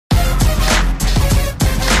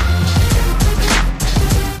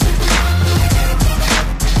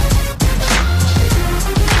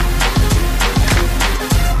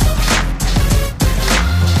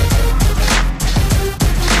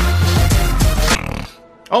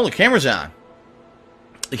Oh, the camera's on.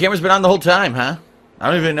 The camera's been on the whole time, huh? I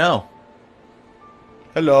don't even know.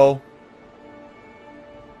 Hello.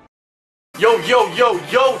 Yo, yo, yo,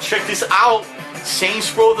 yo, check this out.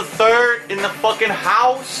 Saints Row the Third in the fucking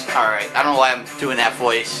house. Alright, I don't know why I'm doing that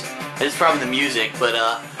voice. It's probably the music, but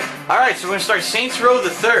alright, so we're gonna start Saints Row the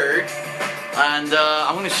Third. And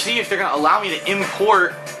I'm gonna see if they're gonna allow me to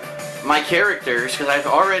import my characters, because I've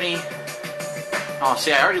already... Oh,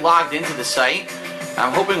 see, I already logged into the site.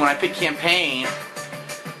 I'm hoping when I pick campaign,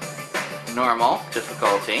 normal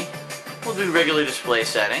difficulty, we'll do regular display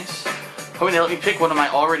settings. Hoping they let me pick one of my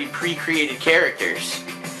already pre-created characters.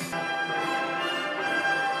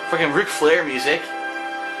 Fucking Ric Flair music.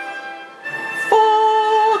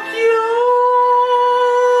 Fuck you,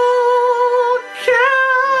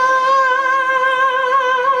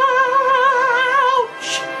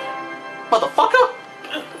 couch, motherfucker.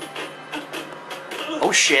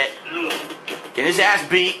 Oh shit. Get his ass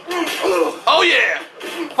beat. Oh yeah!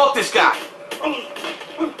 Fuck this guy.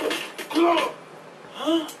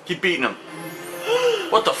 Keep beating him.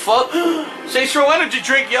 What the fuck? Saints Row energy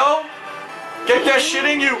drink, yo! Get that shit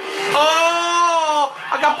in you. Oh!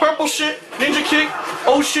 I got purple shit. Ninja kick.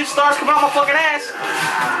 Oh shit, stars coming out my fucking ass.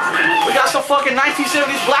 We got some fucking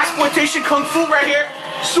 1970s blaxploitation kung fu right here.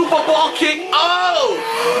 Super ball kick. Oh!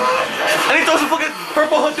 And he throws a fucking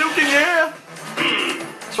purple Hadouken, yeah!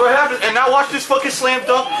 That's what happens. And now watch this fucking slam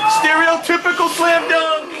dunk. Stereotypical slam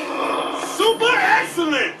dunk. Super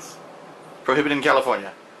excellent. Prohibited in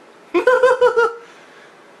California.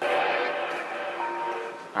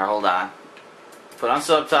 Alright, hold on. Put on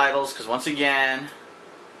subtitles, because once again,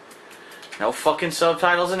 no fucking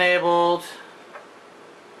subtitles enabled.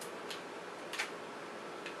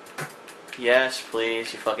 Yes,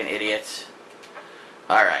 please, you fucking idiots.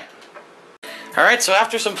 Alright. Alright, so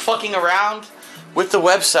after some fucking around with the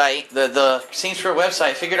website, the Saints Row website,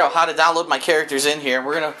 I figured out how to download my characters in here.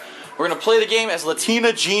 We're gonna play the game as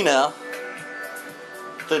Latina Gina,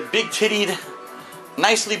 the big-tittied,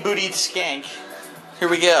 nicely bootied skank. Here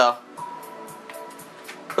we go.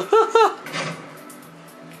 The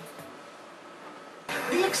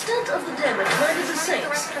extent of the damage done to the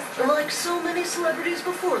Saints, like so many celebrities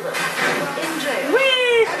before them, in jail.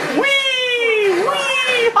 Wee! Wee!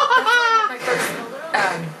 Wee! Ha ha ha!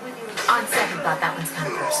 On second thought, that one's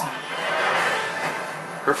kind of personal.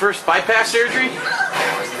 Her first bypass surgery?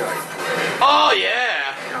 Oh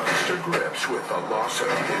yeah! Comes to grips with the loss of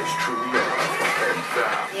his true love and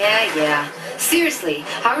vow. Yeah. Seriously,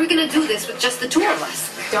 how are we gonna do this with just the two of us?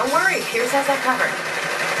 Don't worry, Pierce has that covered.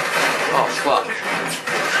 Oh fuck.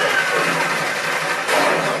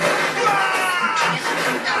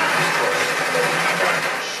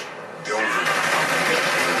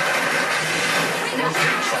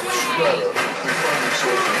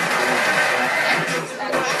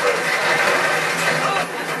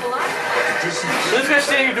 So this guy's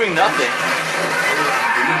standing here doing nothing.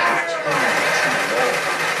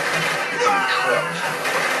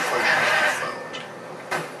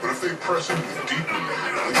 But if they press into deeply,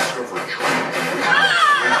 they discover a truth.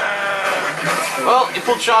 Well, you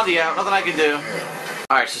pulled Shandy out. Nothing I can do.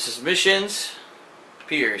 Alright, so this is missions.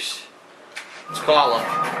 Pierce. Let's call him.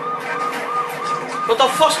 What the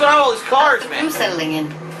fuck's going on with all these cards, man? I'm settling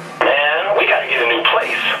in. Man, we gotta get a new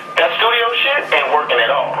place. That studio shit ain't working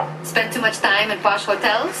at all. Spent too much time in posh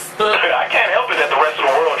hotels? I can't help it that the rest of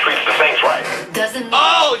the world treats the Saints right. Doesn't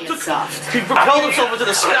mean He it's soft. He propelled himself into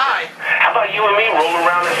the sky. How about you and me roll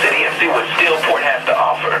around the city and see what Steelport has to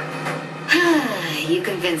offer? You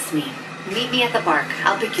convinced me. Meet me at the park.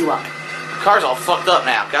 I'll pick you up. The car's all fucked up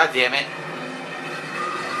now. God damn it.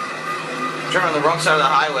 Turn on the wrong side of the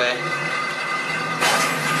highway.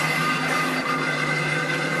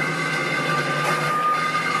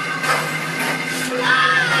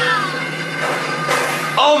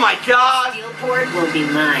 Oh my god! Steelport will be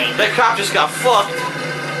mine. That cop just got fucked.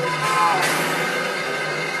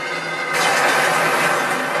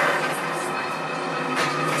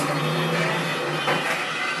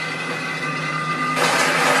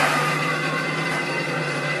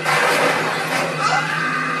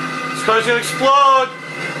 This car's gonna explode!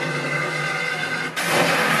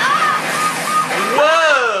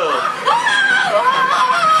 Whoa!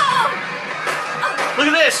 Look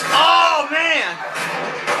at this! Oh man!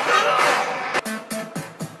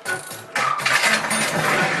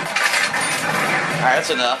 Alright,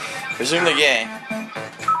 that's enough. Resume the game.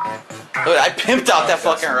 Look, I pimped out that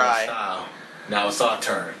fucking ride. Now it's our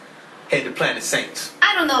turn. Head to Planet Saints.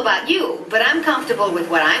 I don't know about you, but I'm comfortable with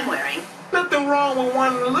what I'm wearing. Nothing wrong with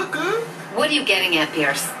wanting to look good. What are you getting at,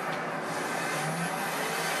 Pierce?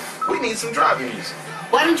 We need some driving music.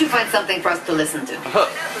 Why don't you find something for us to listen to? Yeah,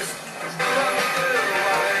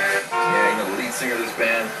 you know, the lead singer of this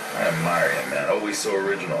band, I admire him, man. Always so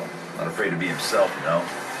original. Not afraid to be himself, you know?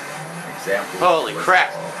 Example. Holy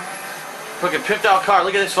crap. Fucking pimped out car.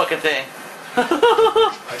 Look at this fucking thing.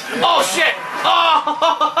 Oh shit! Oh!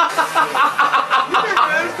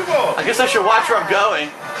 I guess I should watch where I'm going.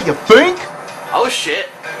 You think? Oh shit.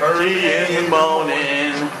 Early in the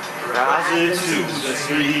morning, rising to the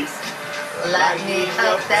street. Light me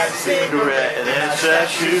up that Cigarette and then set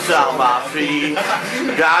shoes on my feet.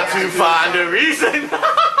 Got to find a reason.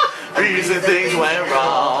 Reason things went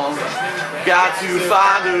wrong. Got to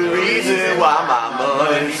find a reason why my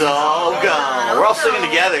money's all gone. We're all singing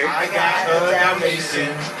together.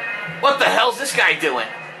 What the hell's this guy doing?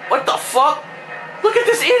 What the fuck? Look at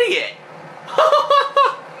this idiot.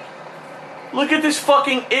 Look at this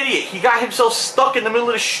fucking idiot. He got himself stuck in the middle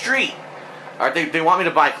of the street. Alright, they want me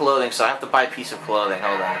to buy clothing, so I have to buy a piece of clothing.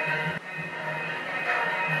 Hold on.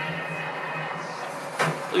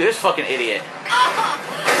 Look at this fucking idiot.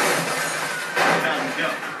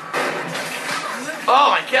 Oh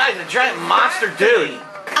my god, he's a giant monster dude.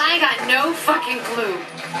 I got no fucking clue.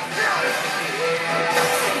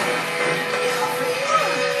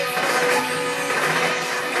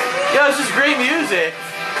 Yo, this is great music.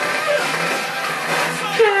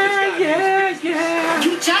 Yeah.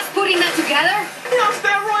 You just putting that together? You know,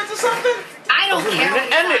 steroids or something? I don't care what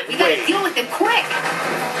End it. we gotta Wait. deal with them quick.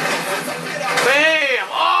 Bam!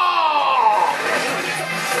 Oh!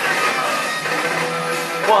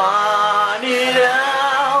 Want it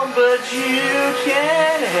all, but you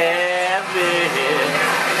can't have it.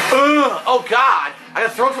 Oh god! I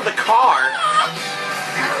got thrown from the car.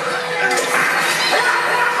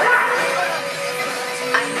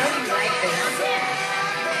 I know you like this.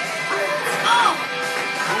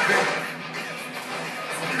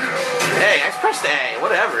 Hey, I pressed A,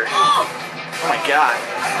 whatever. Oh my god.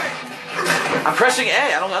 I'm pressing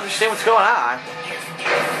A, I don't understand what's going on.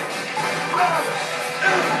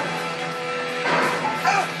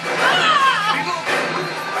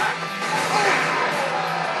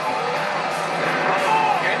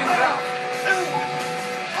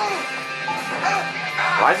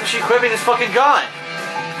 Why isn't she equipping this fucking gun?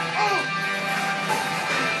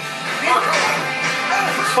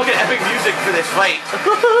 It's fucking epic music for this fight.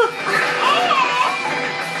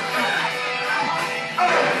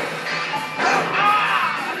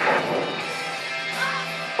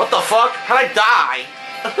 What the fuck? How'd I die?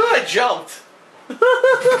 I jumped.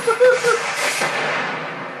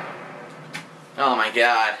 Oh my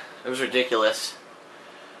god. It was ridiculous.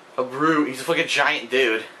 A brute. He's a fucking giant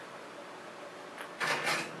dude.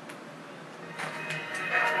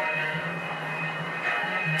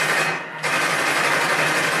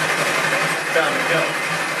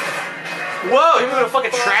 Whoa, he moved a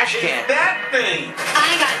fucking trash can. That thing!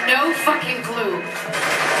 I got no fucking clue.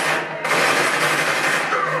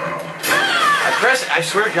 I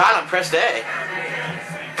swear to God, I pressed A.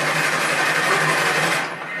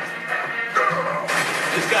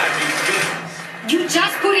 This guy beats business. You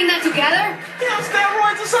just putting that together? You know,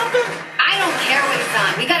 steroids or something? I don't care what it's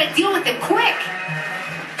on. We gotta deal with them quick.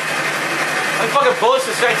 How many fucking bullets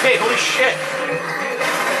does this guy take? Holy shit.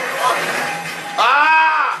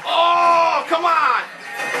 Ah! Oh, come on!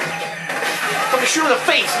 Fucking shoot in the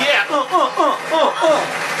face, yeah!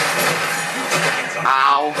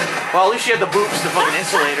 Ow. Well, at least she had the boobs to fucking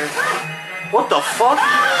insulate her. What the fuck?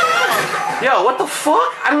 Yo, what the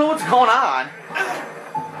fuck? I don't know what's going on.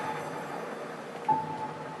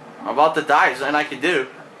 I'm about to die, there's nothing I can do.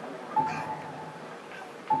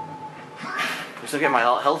 Just to get my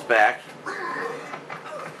health back.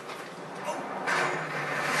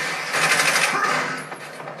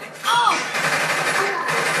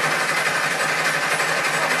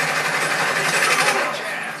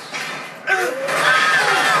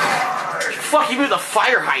 Fuck, he moved the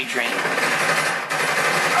fire hydrant.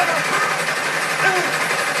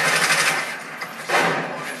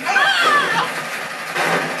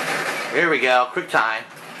 Here we go, quick time.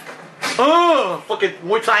 Oh, fucking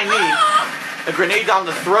Muay Thai knee. A grenade down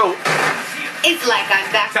the throat. It's like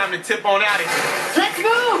I'm back. Time to tip on out of here. Let's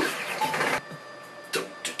move!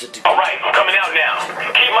 Alright, I'm coming out now.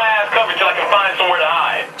 Keep my ass covered till I can find somewhere to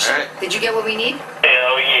hide. Alright, Did you get what we need?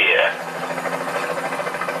 Hell yeah.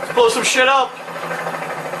 let's blow some shit up. A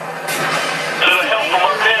little help from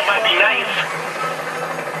up there might be nice.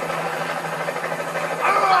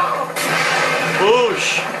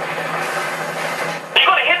 Boosh. You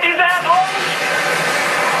gonna hit these assholes?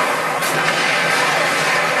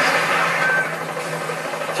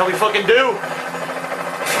 That's how we fucking do.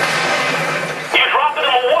 You dropping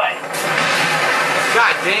them or what? God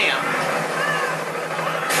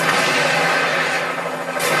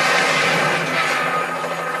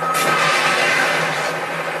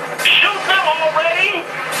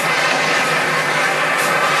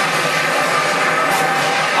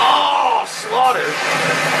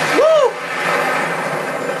Woo!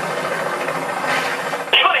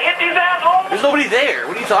 You gonna hit these assholes? There's nobody there.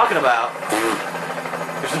 What are you talking about?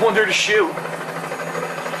 There's no one there to shoot.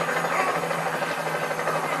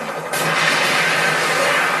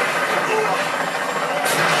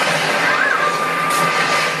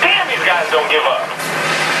 Damn, these guys don't give up.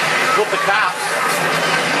 Whoop the cops.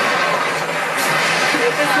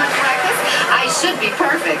 With this much practice, I should be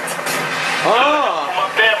perfect. Oh! From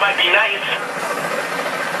up there might be nice.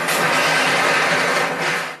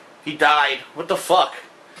 He died. What the fuck?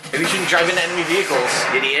 Maybe you shouldn't drive into enemy vehicles,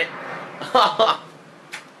 idiot.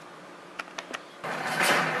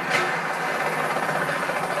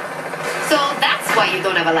 So that's why you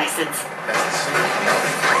don't have a license.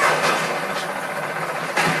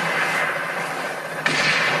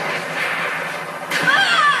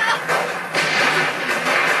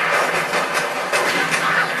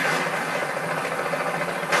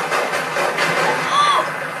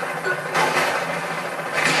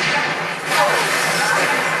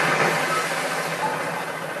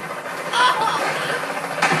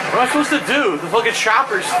 What am I supposed to do? The fucking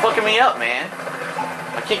chopper's fucking me up, man.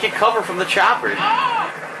 I can't get cover from the chopper.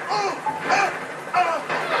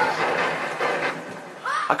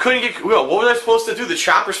 I couldn't get... What was I supposed to do? The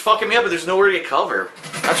chopper's fucking me up, but there's nowhere to get cover.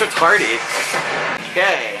 That's retarded.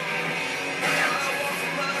 Okay.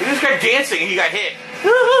 Look at this guy dancing and he got hit.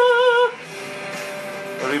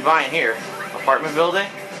 What are we buying here? Apartment building?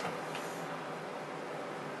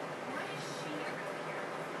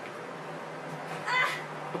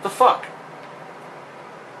 What the fuck?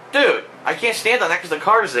 Dude, I can't stand on that because the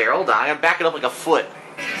car's there. Hold on, I gotta back it up like a foot.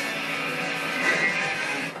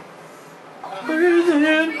 Breathe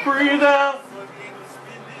in, breathe out.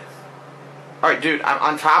 Alright, dude, I'm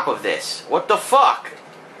on top of this. What the fuck?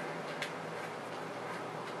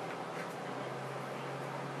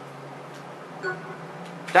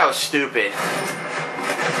 That was stupid.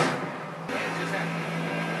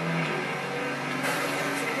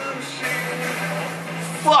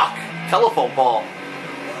 Fuck! Telephone ball.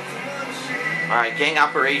 Alright, gang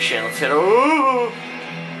operation. Let's hit. Ooh!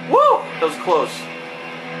 Woo! That was close.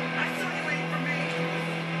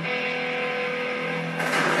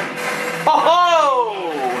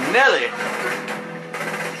 Oh! Nelly!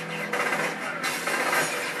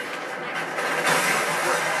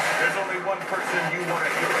 There's only one person you want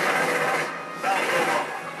to hear about.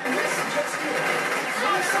 This just in.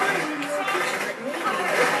 There's something in your kitchen that maybe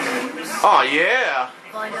you could use. Oh, yeah!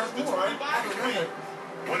 Find out more at 11.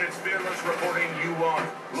 When it's Fearless reporting you on,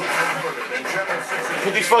 look no further than Channel 6's...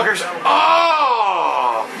 Hit these fuckers.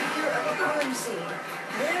 Oh! Here at the crime scene,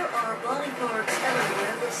 there are body parts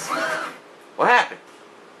everywhere that smell. What happened?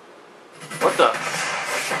 What the?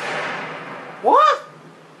 What?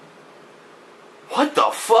 What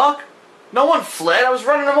the fuck? No one fled. I was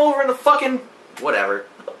running them over in the fucking... Whatever.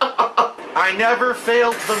 I never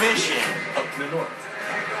failed the mission. Up to the north.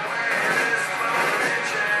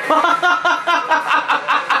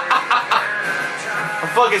 I'm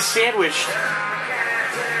fucking sandwiched.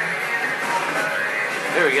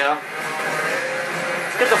 There we go.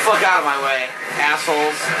 Get the fuck out of my way,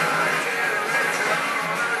 assholes.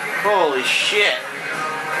 Holy shit.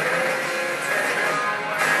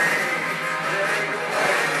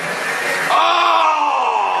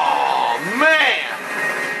 Oh, man.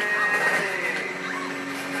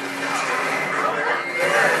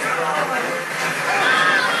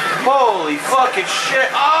 Holy fucking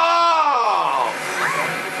shit. Oh!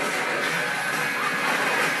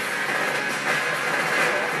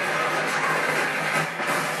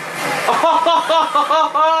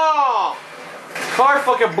 Oh! Car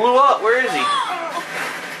fucking blew up. Where is he?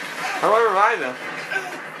 How do I revive him?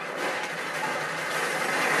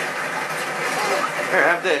 Here,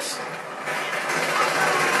 have this.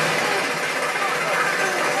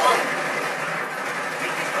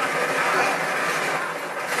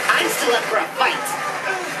 I'm still up for a fight.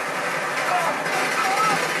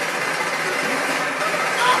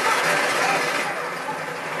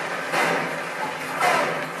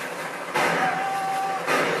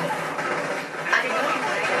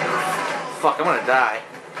 Fuck, I'm gonna die.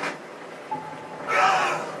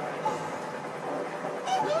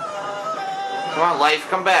 Come on, life,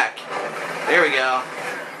 come back. There we go.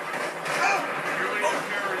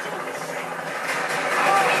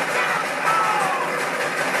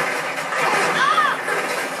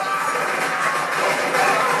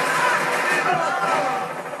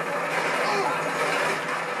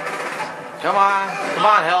 Come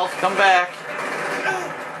on, health, come back.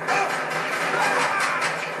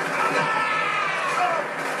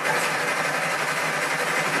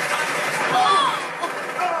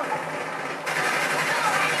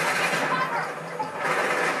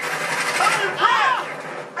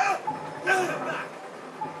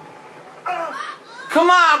 Come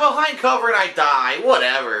on, behind cover and I die.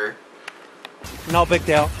 Whatever. No big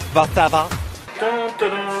deal. But ça va. Dun, dun,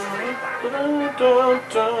 dun, dun,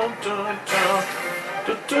 dun, dun, dun.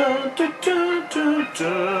 Dun, dun, dun, dun,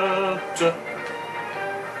 dun, dun.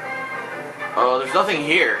 Oh, there's nothing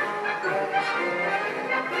here.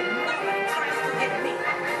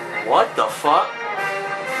 What the fuck?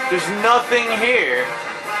 There's nothing here.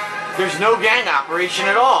 There's no gang operation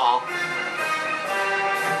at all.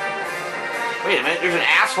 Wait a minute, there's an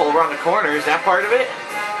asshole around the corner. Is that part of it?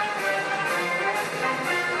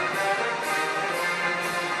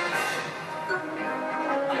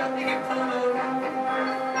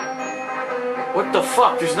 What the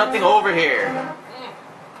fuck? There's nothing over here.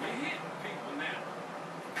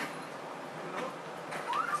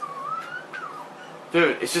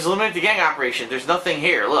 Dude, it's just limited to gang operation. There's nothing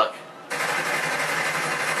here. Look.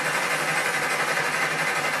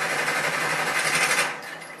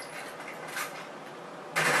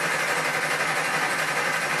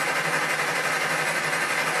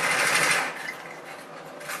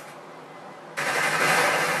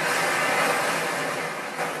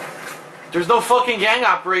 There's no fucking gang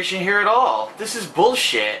operation here at all. This is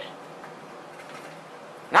bullshit.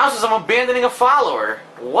 Now it says I'm abandoning a follower.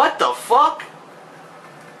 What the fuck?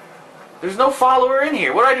 There's no follower in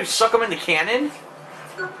here. What do I do? Suck him in the cannon?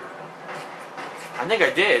 I think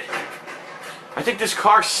I did. I think this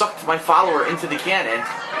car sucked my follower into the cannon.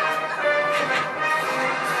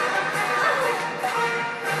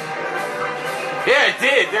 Yeah, it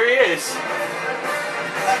did. There he is.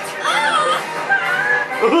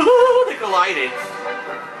 Ooh, they collided.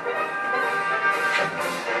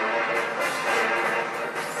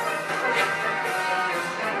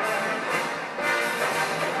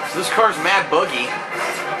 So this car's mad buggy.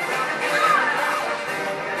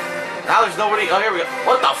 Now there's nobody. Oh, here we go.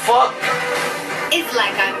 What the fuck? It's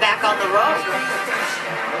like I'm back on the road.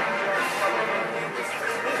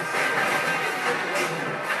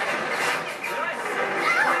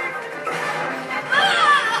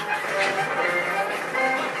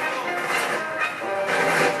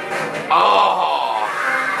 Oh!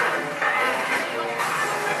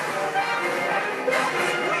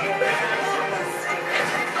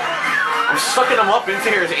 I'm sucking them up into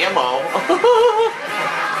here as ammo.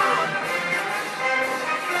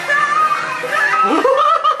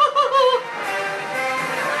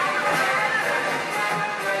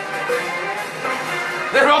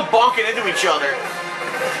 They're all bonking into each other.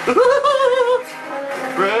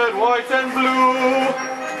 Red, white, and blue.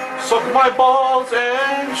 Suck my balls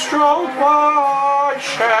and stroke my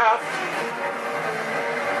shaft.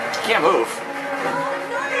 Can't move.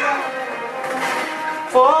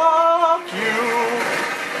 Fuck you.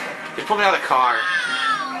 They pulled me out of the car.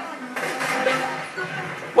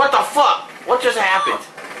 What the fuck? What just happened?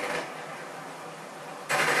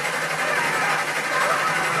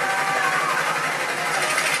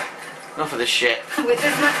 Enough of this shit. With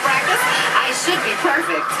this much practice, I should be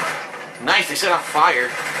perfect. Nice, they set on fire.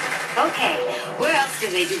 Okay, where else do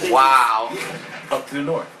they do business? Wow. Up to the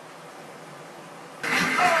north.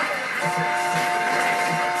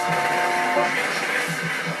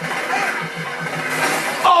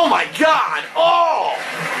 Oh my god! Oh!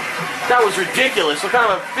 That was ridiculous. What kind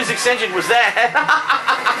of a physics engine was that?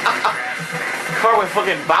 Car went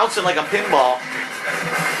fucking bouncing like a pinball.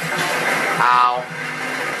 Ow.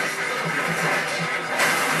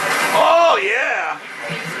 Oh yeah!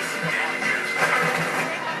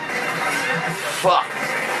 Fuck.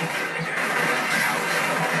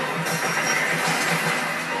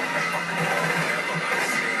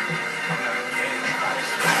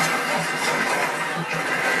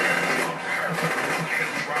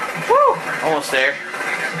 Woo! Almost there.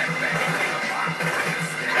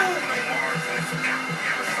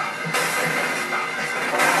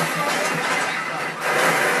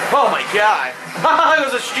 Oh my god! It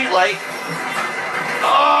was a street light.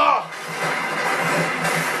 Oh!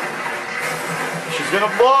 She's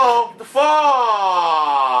gonna blow the fuck.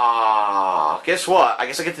 Guess what? I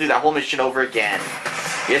guess I get to do that whole mission over again.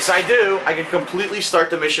 Yes, I do. I can completely start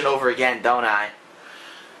the mission over again, don't I?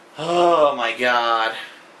 Oh my god.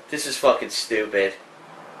 This is fucking stupid.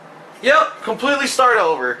 Yep, completely start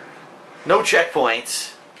over. No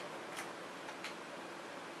checkpoints.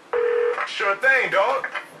 Sure thing, dog.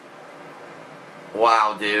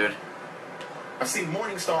 Wow, dude. I've seen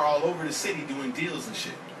Morningstar all over the city doing deals and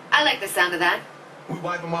shit. I like the sound of that. We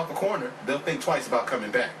wipe them off a corner, they'll think twice about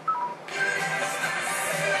coming back.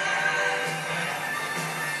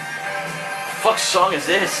 Fuck song is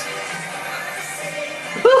this?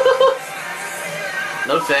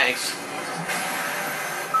 No thanks.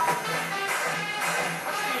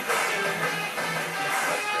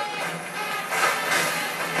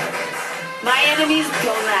 enemies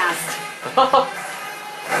don't last.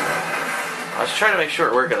 I was trying to make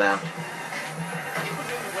short work of them.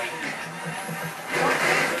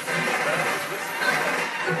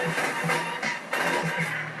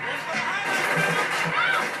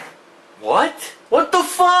 What? What the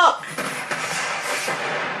fuck?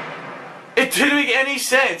 It didn't make any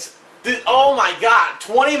sense. Oh my god,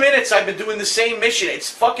 20 minutes I've been doing the same mission. It's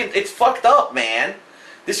fucked up, man.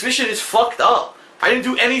 This mission is fucked up. I didn't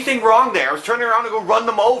do anything wrong there. I was turning around to go run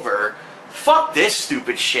them over. Fuck this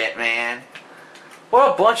stupid shit, man.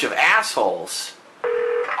 What a bunch of assholes.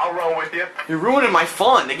 I'll run with you. You're ruining my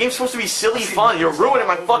fun. The game's supposed to be silly fun. You're ruining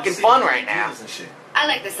my fucking fun right now. I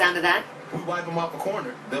like the sound of that. We wipe them off a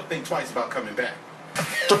corner, they'll think twice about coming back.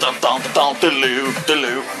 Alright.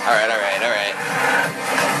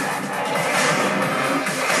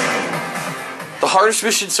 The hardest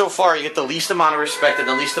mission so far, you get the least amount of respect and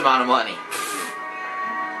the least amount of money.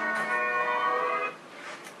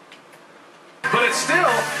 But it's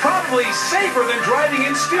still probably safer than driving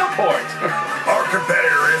in Steelport. Our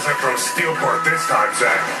competitor isn't from Steelport this time,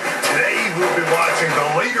 Zach. Today we'll be watching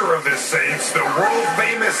the leader of this saints, the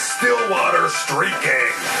world-famous Stillwater Street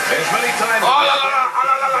Gang. As many times as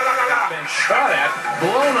been shot at,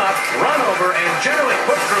 blown up, run over, and generally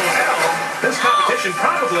put through hell, this competition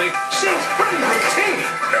probably seems pretty routine.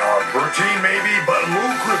 Routine maybe, but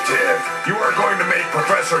lucrative. You are going to make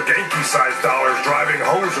Professor Genki-sized dollars driving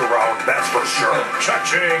hose around, that's for sure.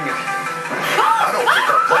 Cha-ching! I don't think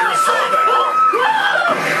our players saw that one.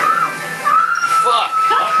 Fuck.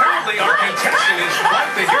 Apparently our contestant is quite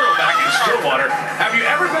the hero back in Stillwater. Have you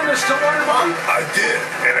ever been to Stillwater, Bob? I did,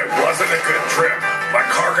 and it wasn't a good trip. My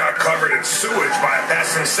car got covered in sewage by a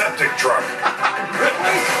passing septic truck.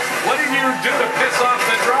 Really? What did you do to piss off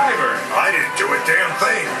the driver? I didn't do a damn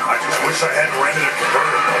thing. I just wish I hadn't rented a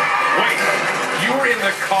convertible. Wait, you were in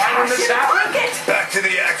the car when this happened? Back to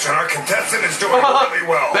the action. Our contestant is doing really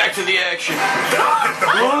well. Back to the action. Now hit the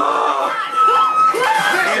button.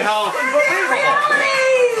 This is unbelievable!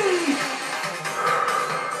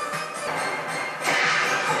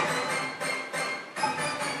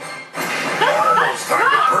 Almost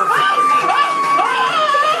timed it perfectly.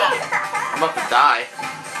 I'm about to die.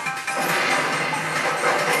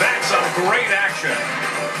 That's some great action.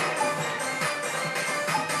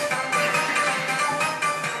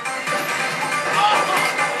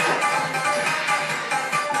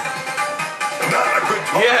 Not a good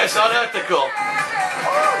time. Yes, unethical.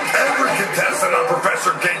 Every contestant on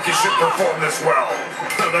Professor Genki should perform this well.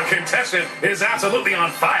 The contestant is absolutely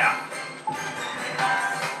on fire.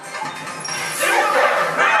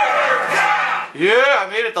 Yeah, I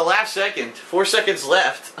made it the last second. 4 seconds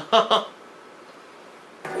left. I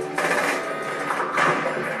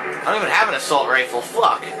don't even have an assault rifle.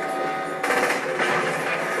 Fuck.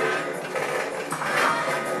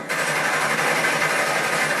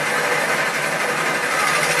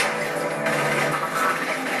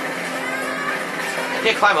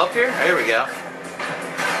 Can't climb up here? There we go.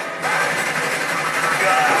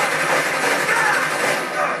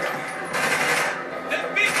 That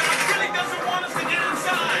big guy really doesn't want us to get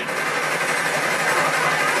inside.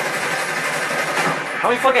 How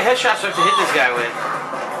many fucking headshots do I have to hit this guy with?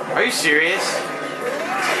 Are you serious?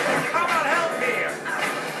 How about help here?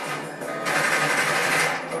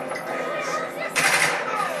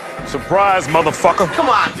 Surprise, motherfucker. Come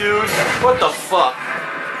on, dude. What the fuck?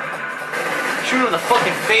 Shoot him in the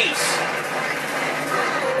fucking face.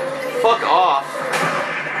 Fuck off.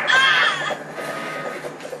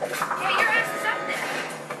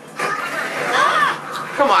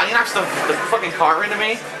 Come on, he knocks the fucking car into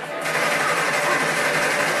me.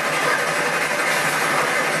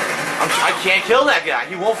 I can't kill that guy.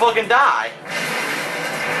 He won't fucking die.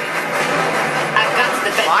 I've got to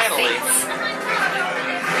defend Finally. the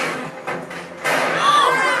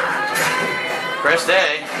Press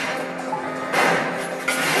A.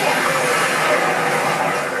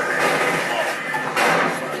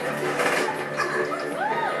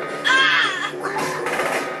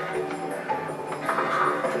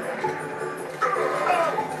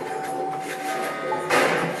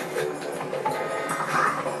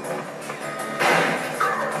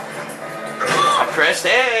 Press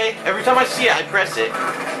A. Every time I see it, I press it.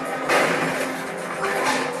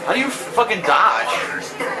 How do you fucking dodge?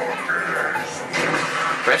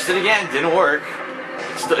 Pressed it again. Didn't work.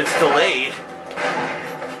 It's delayed.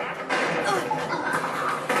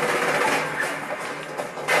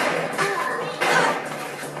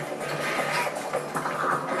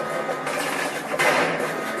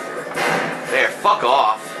 There. Fuck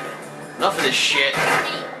off. Enough of this shit.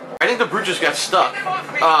 I think the brute just got stuck.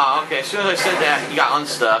 Oh, okay. As soon as I said that, he got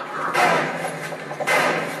unstuck.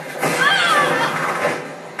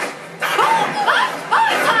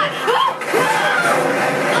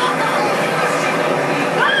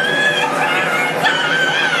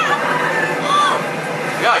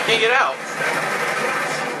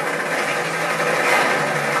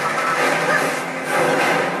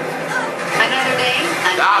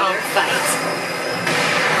 fight.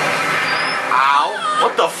 Ow.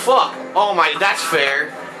 What the fuck? Oh my, that's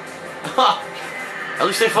fair. At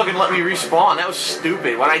least they fucking let me respawn. That was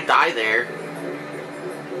stupid. Why'd I die there?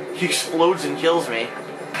 He explodes and kills me.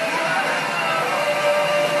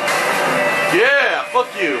 Yeah, fuck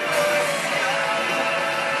you.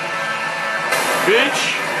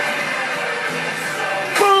 Bitch.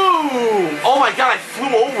 Boom! Oh my god, I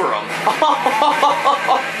flew over him.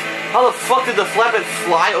 How the fuck did the flatbed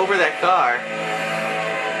fly over that car?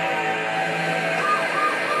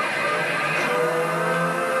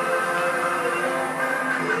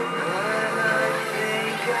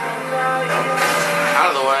 Out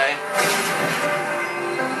of the way.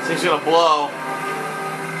 This thing's gonna blow.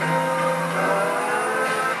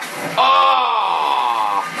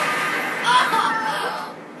 Oh!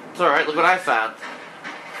 It's alright, look what I found.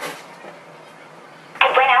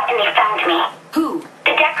 I went out and they found me. Who?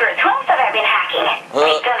 The Deckers. Who else have I been hacking?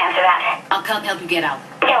 Wait, don't answer that. I'll come help you get out.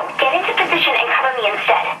 No, get into position and cover me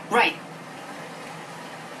instead. Right.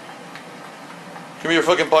 Give me your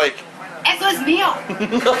fucking bike. Eso es mío.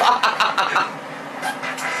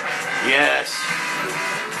 Yes.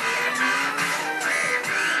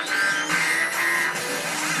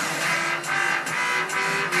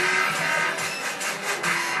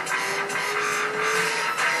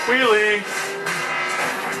 Wheelie.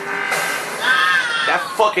 That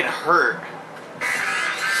fucking hurt.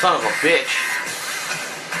 Son of a bitch.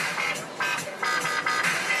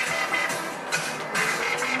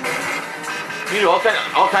 You do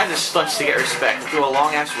all kinds of stunts to get respect. Do a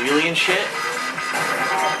long ass wheelie and shit.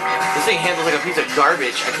 This thing handles like a piece of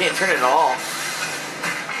garbage. I can't turn it at all.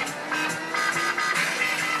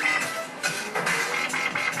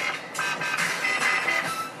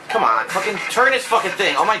 Come on, fucking turn this fucking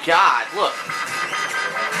thing. Oh my god, look.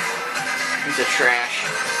 Piece of trash.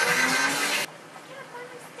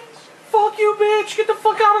 Fuck you, bitch. Get the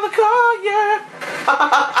fuck out of the car, yeah.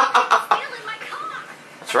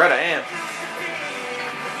 That's right, I am.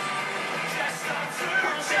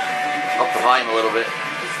 Up the volume a little bit.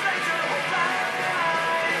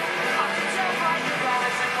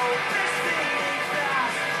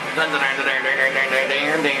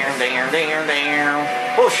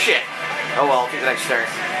 Oh shit! Oh well, take the next turn.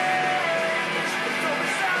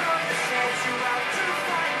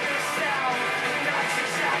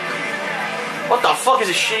 What the fuck is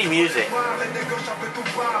this shitty music?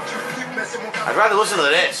 I'd rather listen to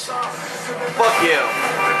this. Fuck you.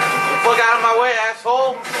 The fuck out of my way,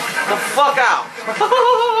 asshole. The fuck out.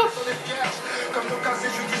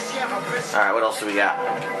 Alright, what else do we got?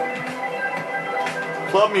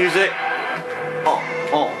 Club music. Oh,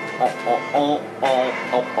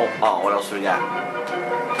 what else do we got?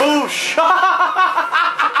 Boosh!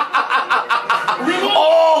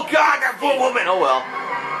 Oh god, that poor woman! Oh well.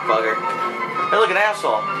 Bugger. Hey, look, an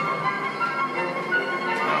asshole.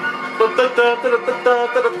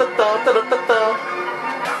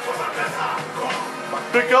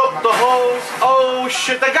 Pick up the hose. Oh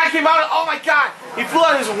shit, that guy came out. Oh my god, he flew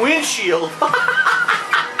out of his windshield.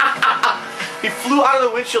 He flew out of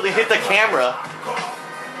the windshield and hit the camera.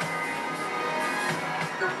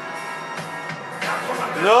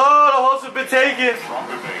 No, the hose has been taken.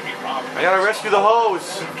 I gotta rescue the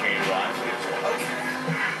hose.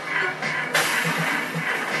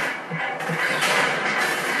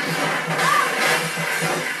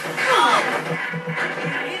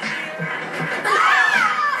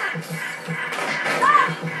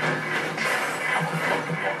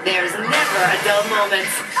 There's never a dull moment.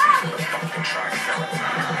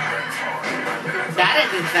 That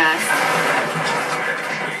ended fast.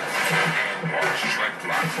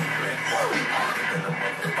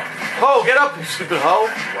 Ho, get up, you stupid hoe.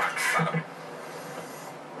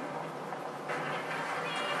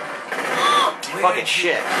 Fucking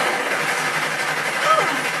shit.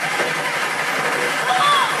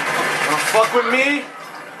 Wanna fuck with me?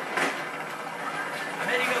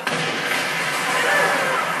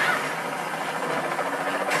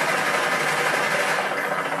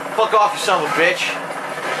 Fuck off, you son of a bitch.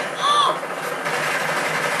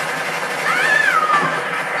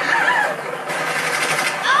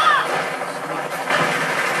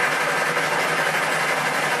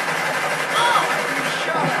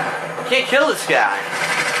 Can't kill this guy.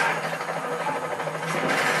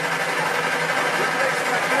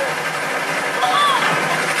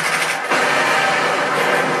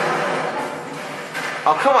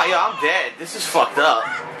 Oh, come on, yo, I'm dead. This is fucked up.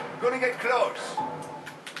 Gonna get close.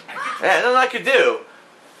 Yeah, nothing I could do.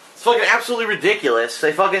 It's fucking absolutely ridiculous.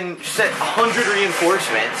 They fucking sent 100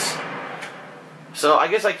 reinforcements. So I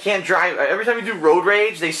guess I can't drive. Every time you do road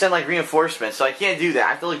rage, they send like reinforcements. So I can't do that. I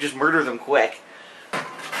have to like just murder them quick.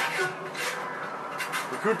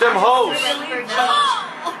 Recruit them hoes.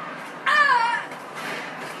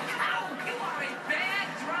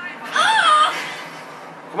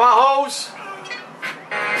 Come on, hoes.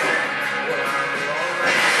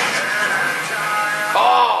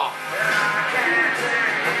 Oh.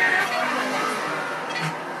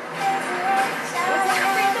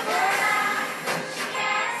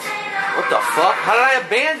 What the fuck? How did I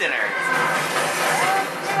abandon her?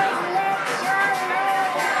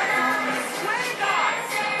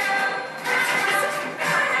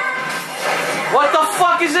 What the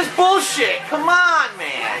fuck is this bullshit? Come on,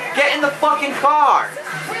 man. Get in the fucking car.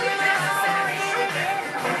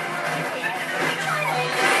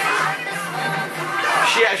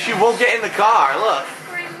 She won't get in the car. Look.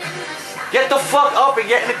 Get the fuck up and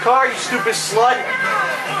get in the car, you stupid slut.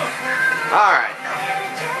 Alright.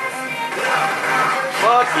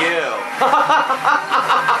 Fuck you.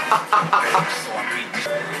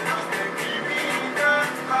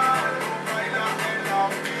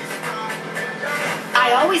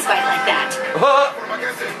 I always fight like that.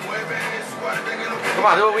 Come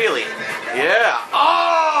on, do a wheelie. Yeah.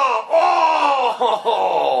 Oh!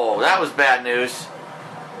 That was bad news.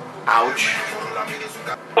 Ouch.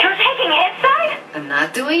 You're taking his side? I'm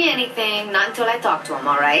not doing anything, not until I talk to him,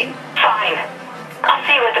 alright? Fine. I'll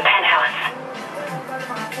see you at the penthouse.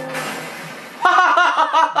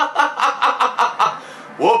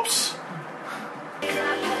 Whoops.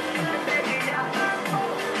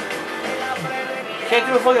 Can't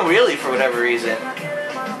do a fucking wheelie for whatever reason.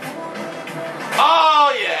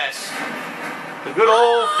 Oh, yes. The good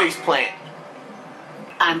old face plant.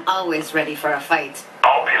 I'm always ready for a fight.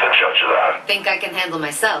 I'll be the judge of that. Think I can handle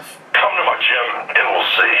myself. Come to my gym and we'll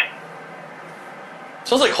see.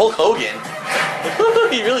 Sounds like Hulk Hogan.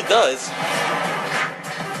 He really does.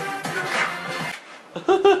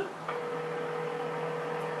 The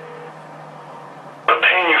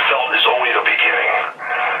pain you felt is only the beginning.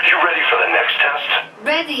 You ready for the next test?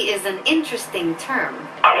 Ready is an interesting term.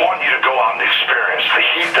 I want you to go out and experience the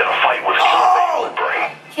heat that a fight with something will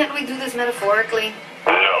bring. Can't we do this metaphorically?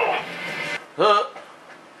 No.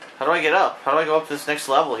 How do I get up? How do I go up to this next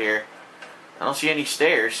level here? I don't see any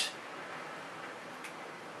stairs.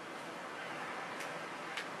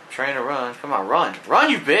 I'm trying to run. Come on, run. Run,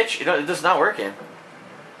 you bitch! It does not working.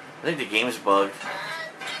 I think the game is bugged.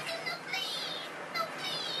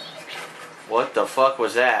 What the fuck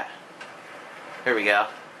was that? Here we go.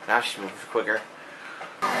 Now she's moving quicker.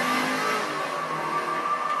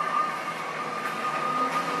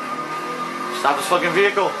 Stop this fucking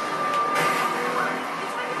vehicle.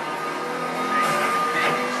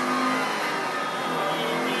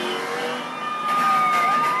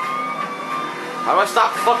 How do I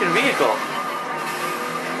stop the fucking vehicle?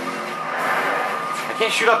 I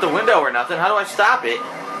can't shoot out the window or nothing. How do I stop it?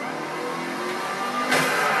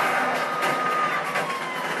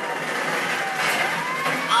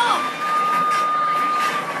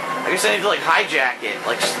 I guess I need to like hijack it.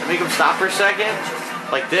 Like make him stop for a second.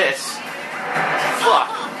 Like this. Fuck.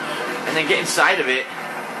 And then get inside of it.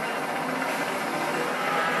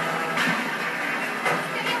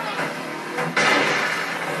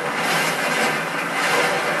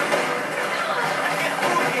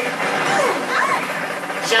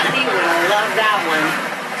 Johnny would have loved that one.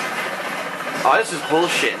 Oh, this is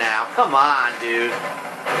bullshit now. Come on, dude.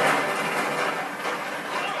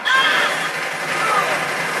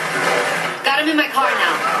 Got him in my car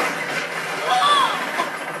now.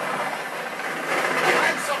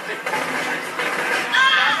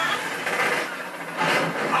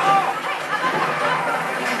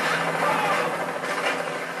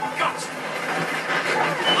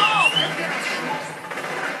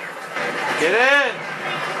 Get in!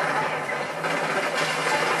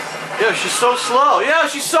 Yo, she's so slow. Yo,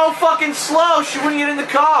 she's so fucking slow. She wouldn't get in the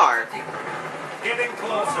car. Getting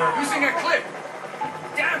closer. Using a clip.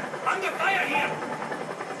 Damn, under fire here.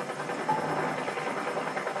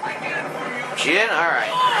 I get it for you. She in?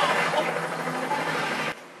 Alright.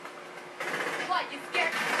 What, you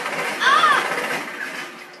scared?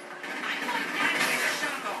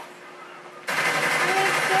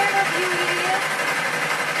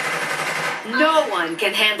 No one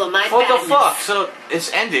can handle my What badness. the fuck? So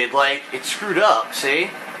it's ended, like, it's screwed up, see?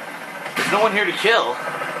 There's no one here to kill.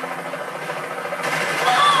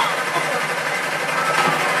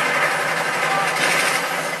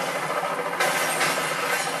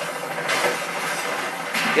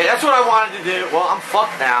 Yeah, that's what I wanted to do. Well, I'm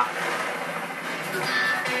fucked now.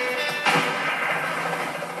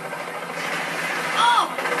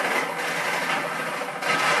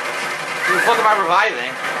 the fuck am I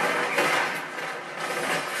reviving?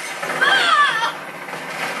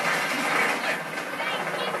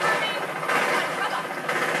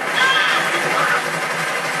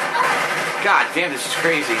 God damn, this is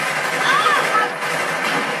crazy.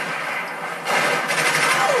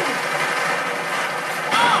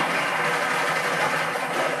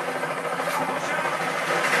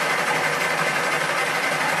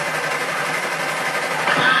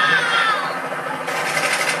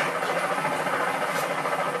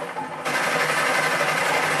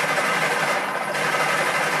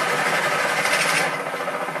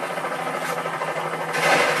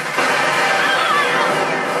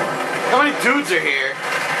 How many dudes are here?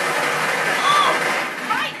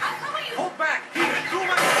 Hold back!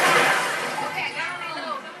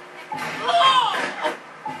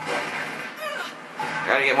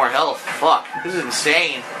 Gotta get more health. Fuck. This is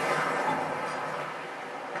insane.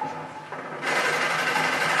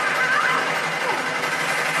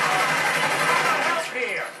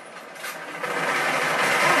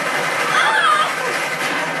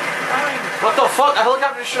 What the fuck? A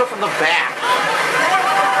helicopter showed up from the back.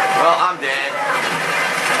 Well, I'm dead.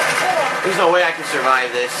 There's no way I can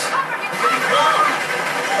survive this.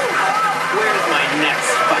 Where's my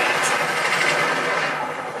next fight?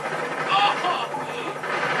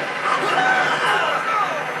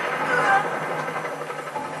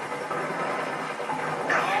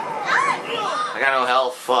 I got no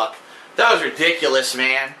health. Fuck. That was ridiculous,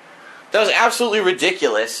 man. That was absolutely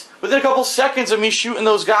ridiculous. Within a couple seconds of me shooting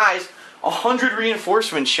those guys, 100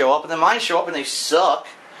 reinforcements show up, and then mine show up and they suck.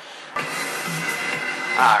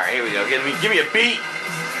 Alright, here we go. Give me a beat.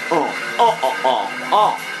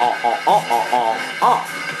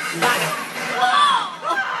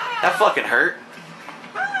 That fucking hurt.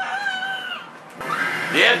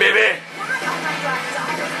 Yeah, baby.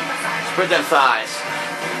 Spread them thighs.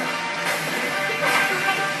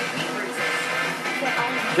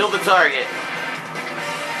 Kill the target.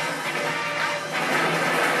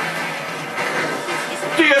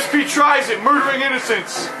 DSP tries it, murdering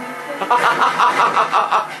innocents.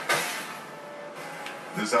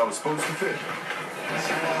 This is how it's supposed to fit.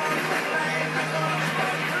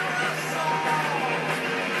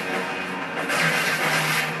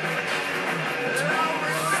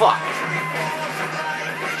 Fuck.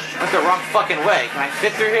 Went the wrong fucking way. Can I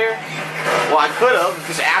fit through here? Well, I could have if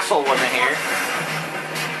this asshole wasn't here.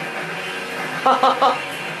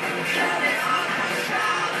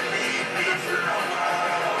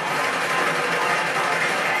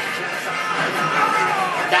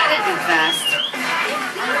 That ended fast.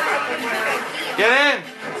 Get in!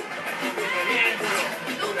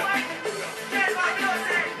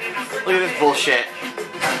 Look at this bullshit.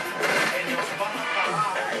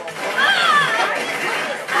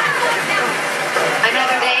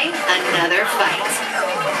 Another day, another fight.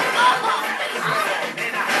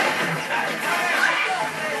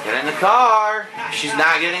 Get in the car. She's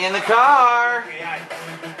not getting in the car.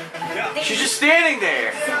 She's just standing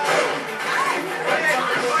there.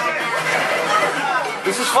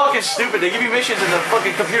 This is fucking stupid. They give you missions and the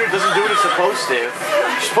fucking computer doesn't do what it's supposed to.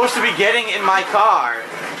 You're supposed to be getting in my car.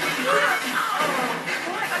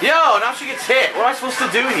 Yo, now she gets hit. What am I supposed to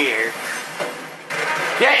do here?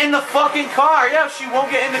 Get in the fucking car. Yeah, she won't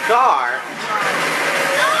get in the car.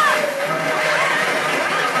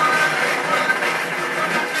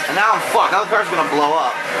 And now I'm fucked. Now the car's gonna blow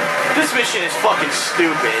up. This mission is fucking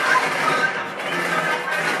stupid.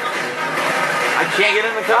 I can't get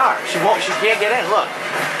in the car. She can't get in. Look.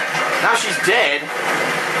 Now she's dead.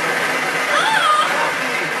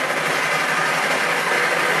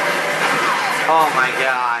 Oh my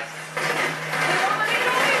god.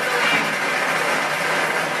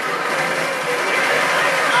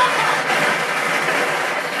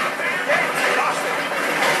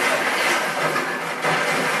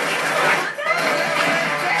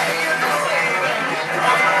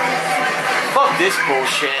 Fuck this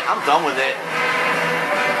bullshit. I'm done with it.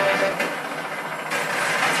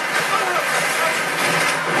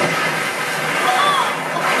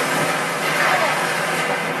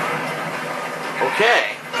 Okay.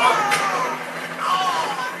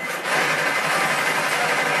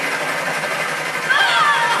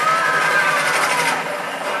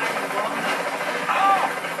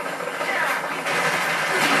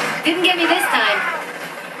 Didn't get me this time.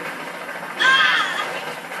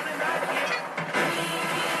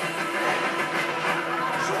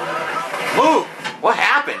 Move! What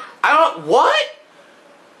happened? I don't... What?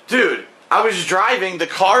 Dude, I was driving, the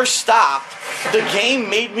car stopped, the game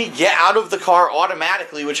made me get out of the car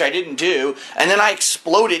automatically, which I didn't do, and then I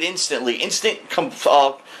exploded instantly. Instant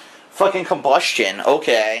Fucking combustion.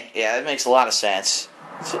 Okay. Yeah, that makes a lot of sense.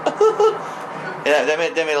 Yeah, that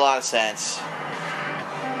made a lot of sense.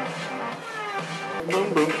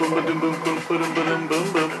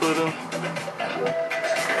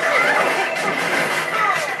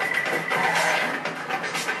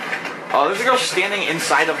 Oh, there's a girl standing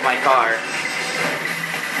inside of my car.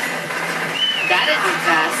 That isn't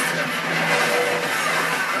fast.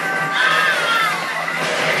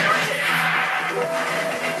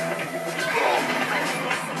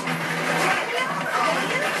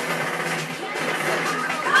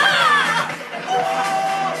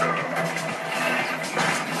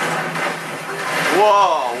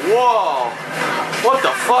 Whoa, whoa. What the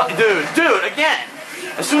fuck? Dude, again.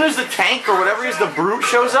 As soon as the tank or whatever is the brute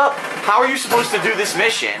shows up, how are you supposed to do this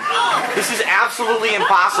mission? This is absolutely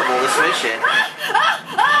impossible, this mission.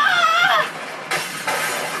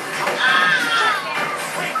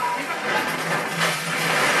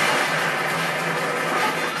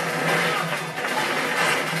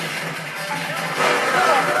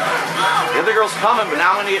 The other girl's coming, but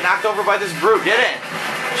now I'm gonna get knocked over by this brute. Get in.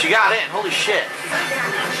 She got in. Holy shit.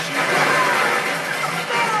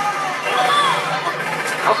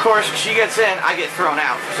 Of course, she gets in, I get thrown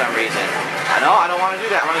out for some reason. I know, I don't want to do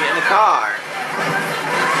that. I want to get in the car.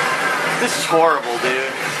 This is horrible,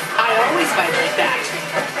 dude. I always fight like that.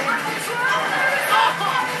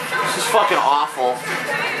 This is fucking awful.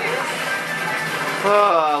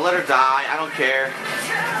 Let her die. I don't care.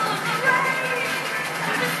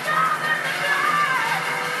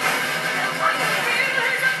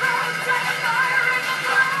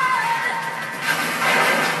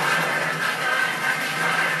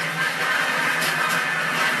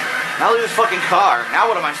 Now look at this fucking car. Now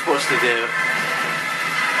what am I supposed to do?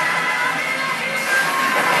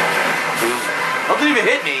 Nothing even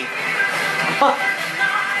hit me.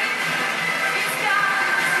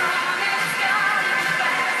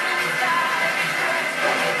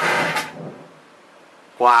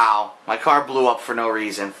 Wow. My car blew up for no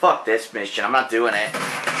reason. Fuck this mission. I'm not doing it.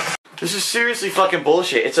 This is seriously fucking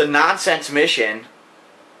bullshit. It's a nonsense mission.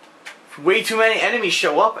 Way too many enemies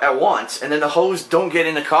show up at once, and then the hoes don't get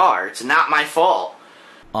in the car. It's not my fault.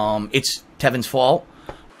 It's Tevin's fault.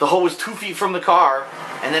 The hoe was 2 feet from the car,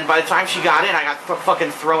 and then by the time she got in, I got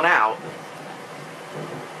fucking thrown out.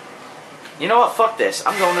 You know what? Fuck this.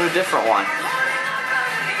 I'm going to a different one.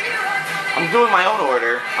 I'm doing my own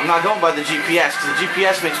order. I'm not going by the GPS, because the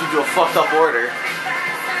GPS makes me do a fucked up order.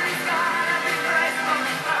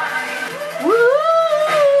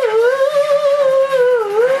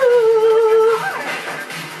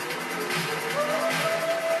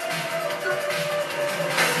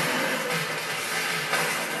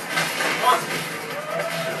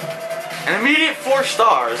 An immediate 4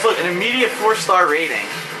 stars. Look, an immediate 4-star rating.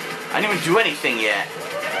 I didn't even do anything yet.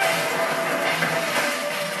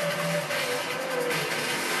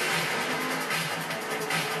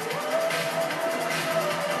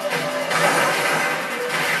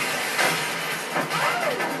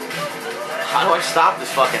 How do I stop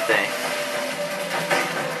this fucking thing?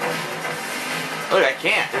 Look, I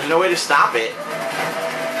can't. There's no way to stop it.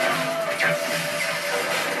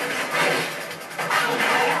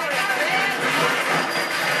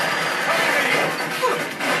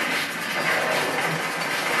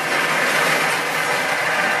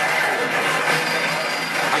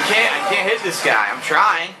 I can't hit this guy. I'm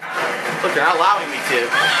trying. Look, they're not allowing me to.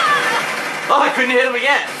 Oh, I couldn't hit him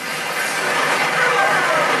again.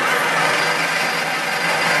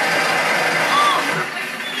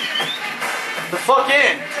 The fuck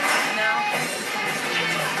in.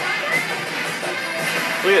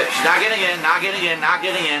 Look at this. She's not getting in, not getting in, not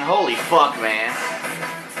getting in. Holy fuck, man.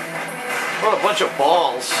 What a bunch of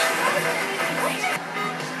balls.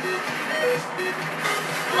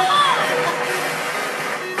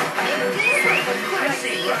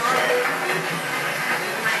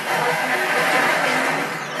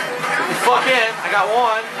 Fuck in. I got 1.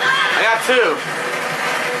 I got 2.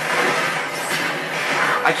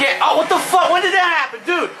 I can't. Oh, what the fuck? When did that happen?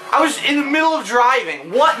 Dude, I was in the middle of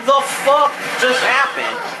driving. What the fuck just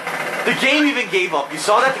happened? The game even gave up. You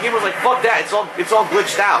saw that? The game was like, fuck that. It's all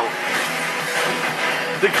glitched out.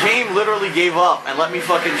 The game literally gave up and let me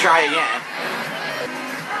fucking try again.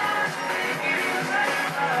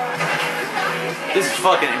 This is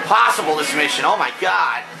fucking impossible, this mission. Oh my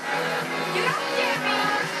god.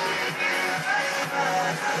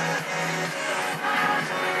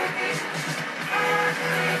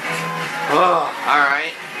 Oh,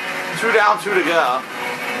 alright. 2 down, 2 to go.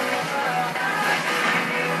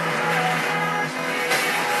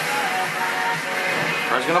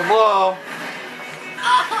 Car's gonna blow.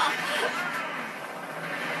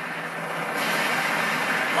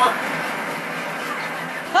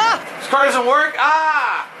 This car doesn't work?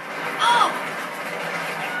 Ah!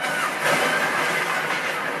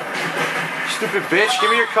 Stupid bitch,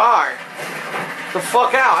 give me your car. Get the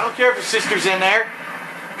fuck out. I don't care if your sister's in there.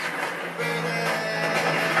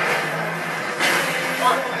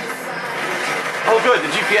 Oh good, the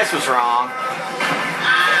GPS was wrong.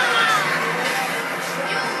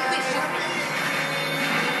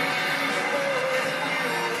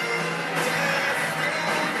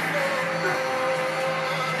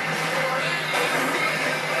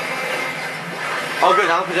 Oh good,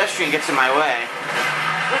 now the pedestrian gets in my way.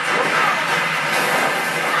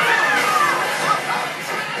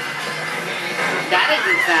 That didn't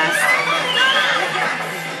move fast.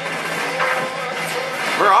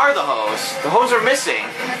 Where are the hose? The hose are missing.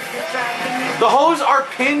 The hose are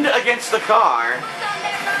pinned against the car.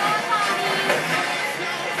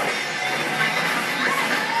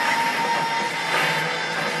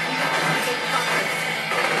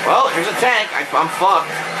 Well, here's a tank. I'm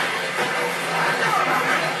fucked.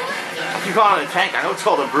 I keep calling it a tank. I know it's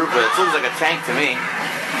called a brute, but it looks like a tank to me.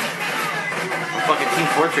 Or fucking Team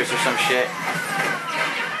Fortress or some shit.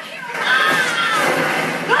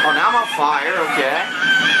 Oh, now I'm on fire. Okay.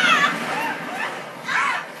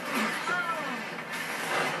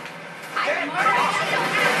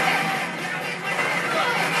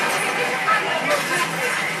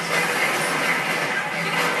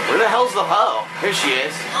 Where the hell's the hoe? Here she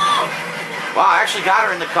is. Wow, I actually got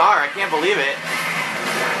her in the car. I can't believe it.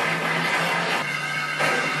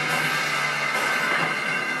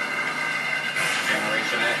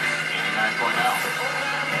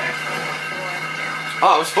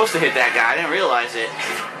 Oh, I was supposed to hit that guy. I didn't realize it.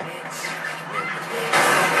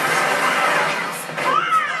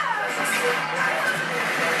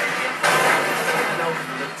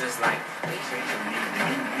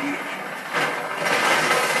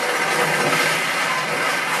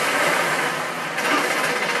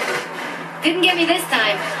 Didn't get me this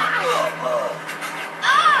time.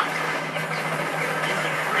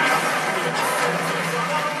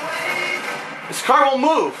 This car won't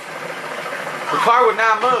move. The car would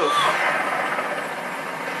not move.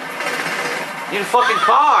 Need a fucking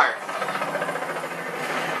car.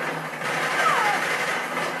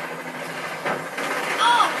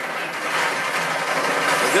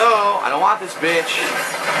 There we go. I don't want this bitch.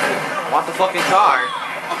 I want the fucking car.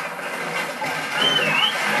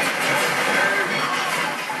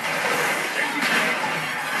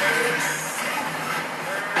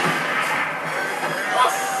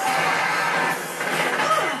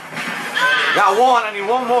 Got one, I need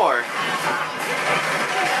one more.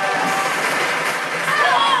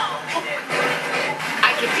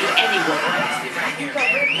 I can beat anyone.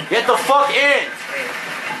 Get the fuck in!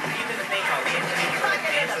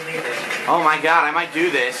 Oh my god, I might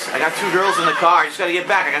do this. I got two girls in the car, I just gotta get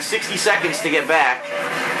back. I got 60 seconds to get back.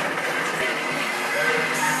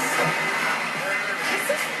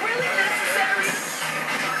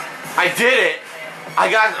 I did it! I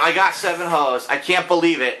got 7 hoes. I can't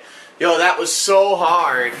believe it. Yo, that was so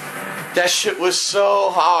hard. That shit was so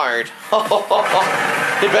hard.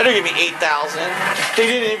 They better give me 8,000. They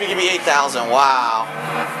didn't even give me 8,000. Wow.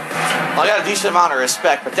 Well, I got a decent amount of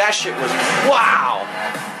respect, but that shit was wow.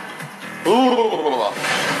 Ooh.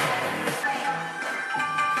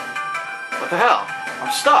 What the hell? I'm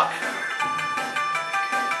stuck.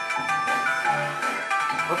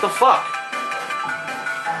 What the fuck?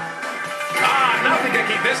 Nothing can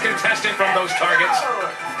keep this contestant from those targets.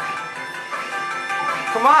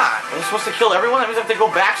 Come on. Are we supposed to kill everyone? That means I have to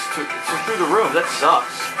go back through the room. That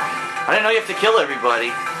sucks. I didn't know you have to kill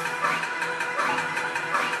everybody.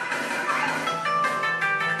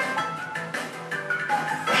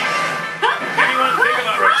 Anyone think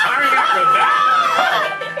about retiring after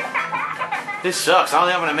that? This sucks. I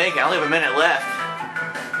don't think I'm going to make it. I only have a minute left.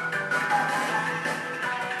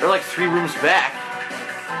 They're like 3 rooms back.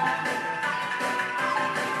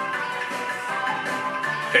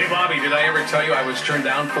 Hey, Bobby, did I ever tell you I was turned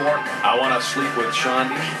down for I Want to Sleep with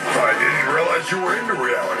Shondi? I didn't realize you were into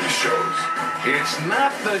reality shows. It's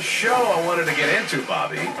not the show I wanted to get into,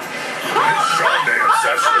 Bobby. This Shondi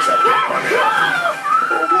obsession is a bit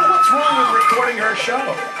unhealthy. Well, what's wrong with recording her show?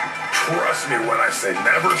 Trust me when I say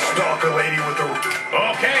never stalk a lady with a...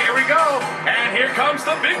 Okay, here we go. And here comes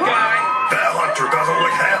the big guy. That hunter doesn't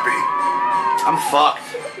look happy. I'm fucked.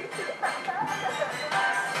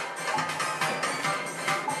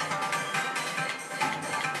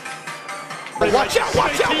 Watch out,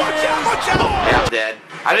 watch out, watch out, watch out! Yeah, I'm dead.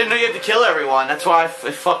 I didn't know you had to kill everyone. That's why it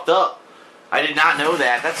fucked up. I did not know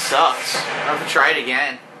that. That sucks. I'll have to try it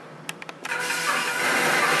again.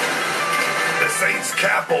 The Saints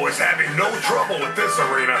capo is having no trouble with this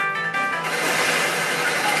arena.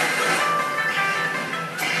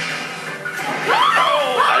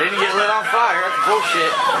 I didn't get lit on fire. That's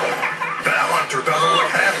bullshit. That hunter doesn't look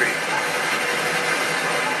happy.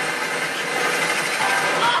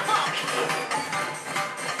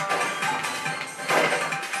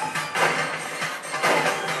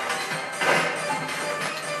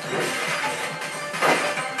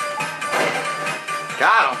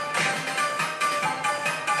 Got him.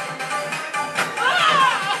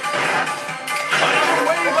 Another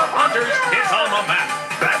wave of hunters is on the map.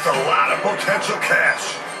 That's a lot of potential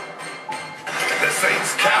cash. The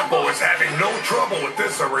Saints capo is having no trouble with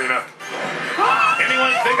this arena.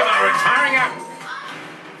 Anyone think about retiring out?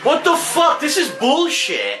 What the fuck? This is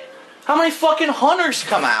bullshit. How many fucking hunters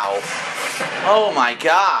come out? Oh my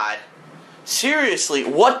god. Seriously,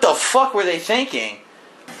 what the fuck were they thinking?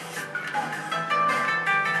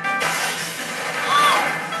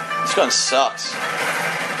 This gun sucks.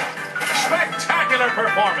 Spectacular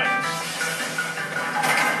performance.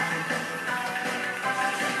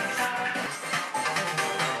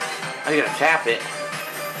 I gotta tap it.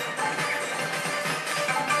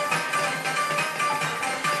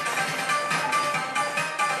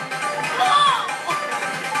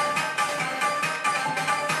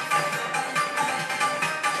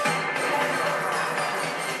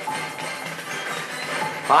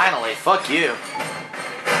 Finally, fuck you.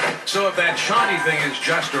 So if that Shawnee thing is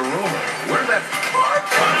just a rumor, where that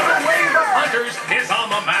another wave of hunters is on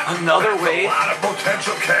the map. Another wave? A lot of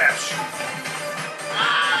potential cash.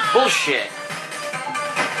 Bullshit.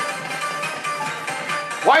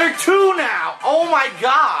 Why are two now? Oh my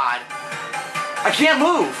god. I can't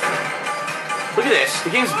move. Look at this. The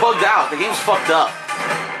game's bugged out. The game's fucked up.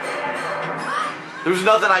 There's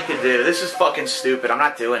nothing I can do. This is fucking stupid. I'm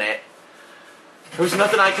not doing it. There's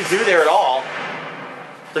nothing I can do there at all.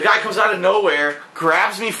 The guy comes out of nowhere,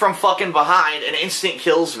 grabs me from fucking behind, and instant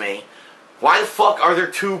kills me. Why the fuck are there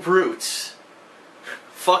two brutes?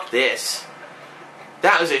 Fuck this.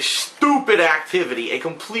 That was a stupid activity, a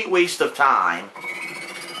complete waste of time.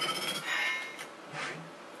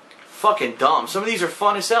 Fucking dumb. Some of these are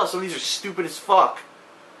fun as hell, some of these are stupid as fuck.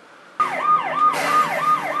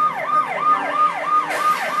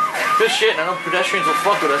 Good shit, I know pedestrians will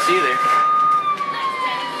fuck with us either.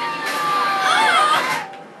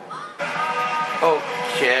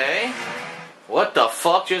 Okay. What the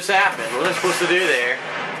fuck just happened? What was I supposed to do there?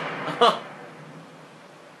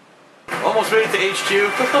 Almost made it to HQ.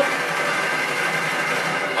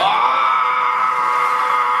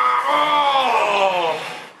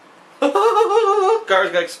 Oh! Car's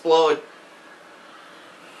gonna explode.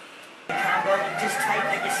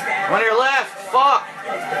 On your left. Fuck.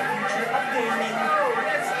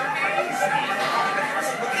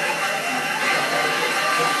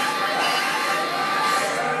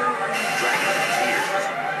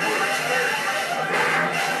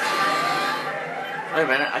 Wait a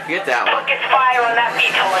minute, I can get that one. Focus fire on that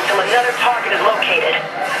VTOL until another target is located.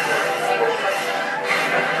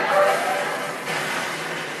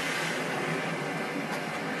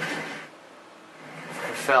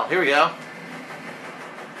 I fell. Here we go.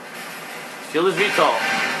 Steal this VTOL.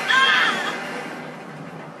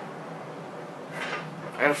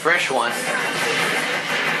 I got a fresh one.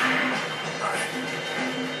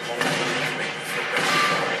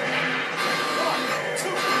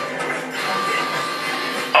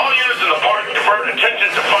 Divert attention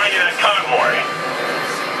to finding that convoy.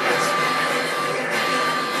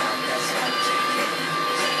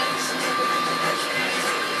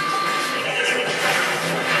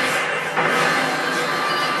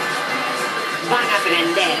 Van a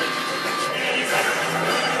prender.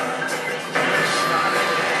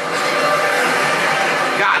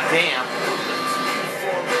 God damn.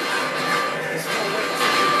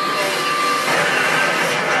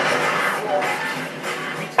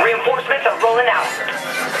 Reinforcements are rolling out.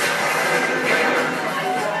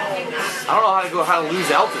 I don't know how to lose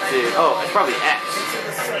altitude. Oh, it's probably X.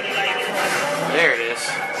 There it is.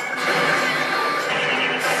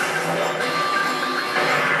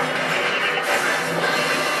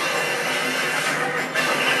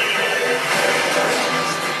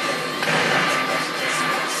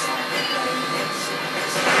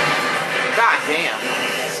 God damn.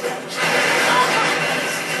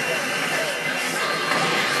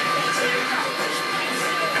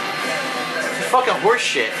 Fucking horse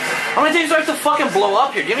shit. How many times do I have to fucking blow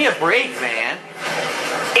up here? Give me a break, man.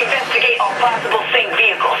 Investigate all possible Saint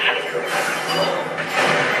vehicles.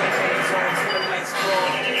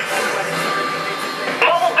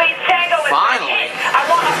 Mobile base Tango is Finally. I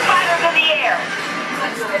want a fighters in the air.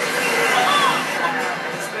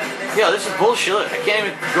 Yeah, this is bullshit. Look, I can't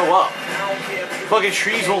even go up. Fucking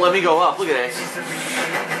trees won't let me go up. Look at this.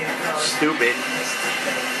 Stupid.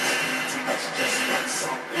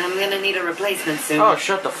 I'm gonna need a replacement soon. Oh,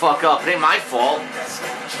 shut the fuck up. It ain't my fault.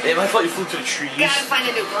 It ain't my fault you flew to the trees. Gotta find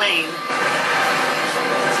a new plane.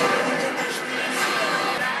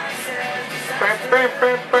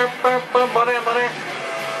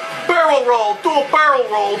 Barrel roll, do a barrel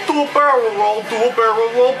roll, do a barrel roll, do a barrel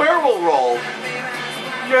roll, barrel roll.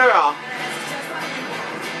 Yeah.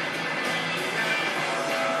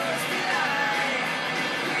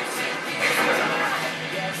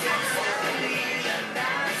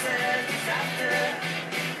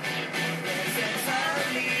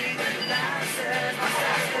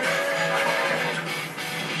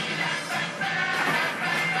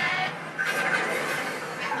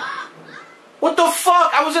 What the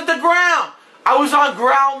fuck? I was at the ground. I was on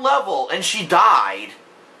ground level and she died.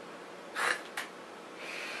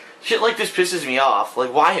 Shit like this pisses me off.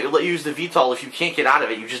 Like, why let you use the VTOL if you can't get out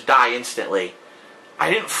of it? You just die instantly.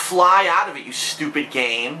 I didn't fly out of it, you stupid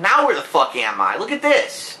game. Now where the fuck am I? Look at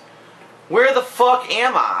this. Where the fuck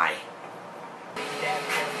am I?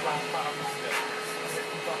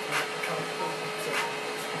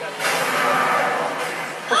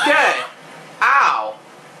 Okay. Ow.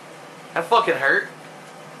 That fucking hurt.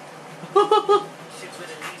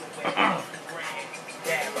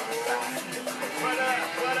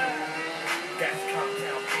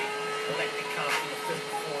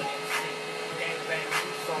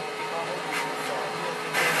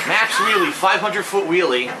 Max wheelie, 500-foot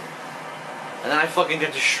wheelie. And then I fucking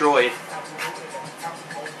get destroyed.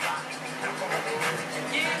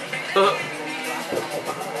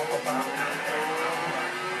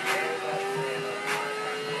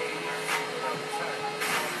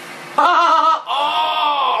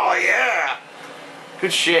 Oh, yeah!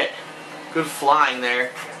 Good shit. Good flying there.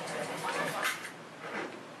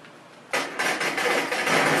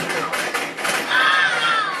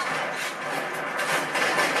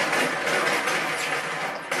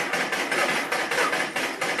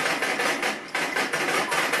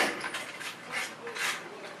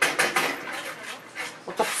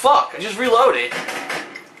 What the fuck? I just reloaded.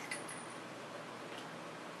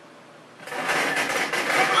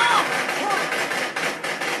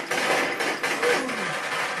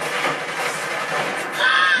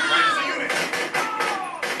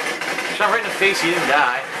 Shot right in the face, he didn't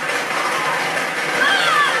die.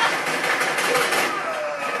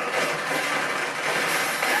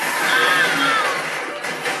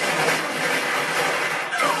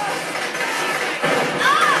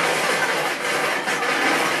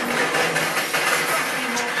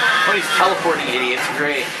 Oh, he's teleporting idiots,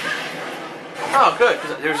 great. Oh, good,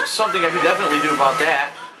 because there's something I could definitely do about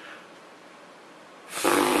that.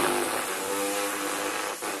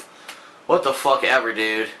 What the fuck ever,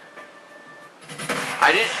 dude.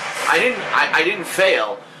 I didn't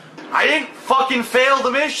fail. I didn't fucking fail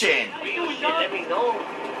the mission.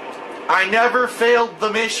 I never failed the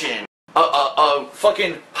mission. A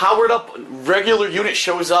fucking powered up regular unit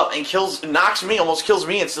shows up and knocks me, almost kills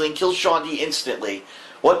me instantly, and kills Sean D instantly.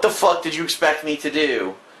 What the fuck did you expect me to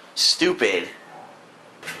do? Stupid.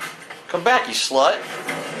 Come back, you slut.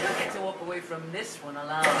 You get to walk away from this one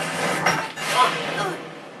alive.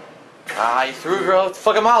 Ah, you threw a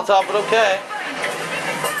fucking Molotov, but okay.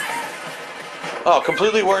 Oh,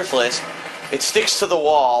 completely worthless. It sticks to the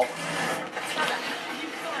wall.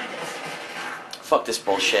 Fuck this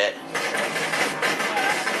bullshit.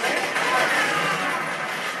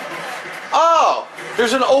 Oh!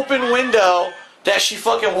 There's an open window that she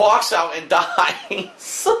fucking walks out and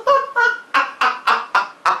dies.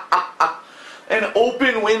 An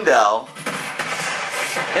open window.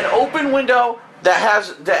 An open window that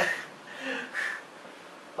has... that.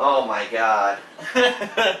 Oh my god.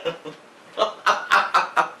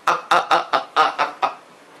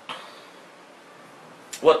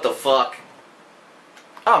 What the fuck?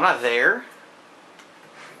 Oh, I'm not there.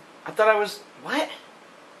 I thought I was... What?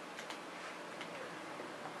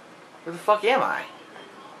 Where the fuck am I?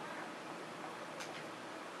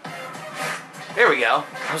 There we go.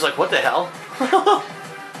 I was like, what the hell?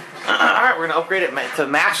 Alright, we're gonna upgrade it to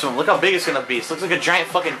maximum. Look how big it's gonna be. This looks like a giant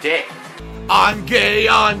fucking dick. I'm gay,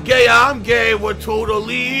 I'm gay, I'm gay, we're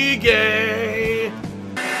totally gay.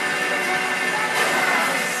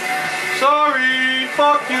 Sorry,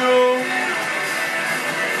 fuck you.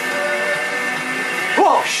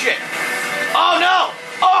 Oh, shit. Oh, no.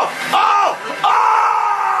 Oh, oh, oh.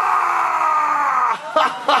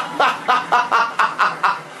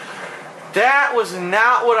 That was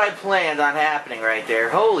not what I planned on happening right there.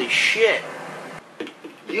 Holy shit.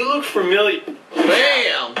 You look familiar.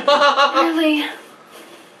 Bam. Really?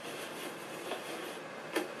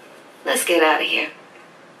 Let's get out of here.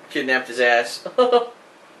 Kidnapped his ass.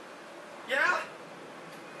 Yeah.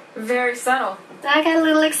 Very subtle. I got a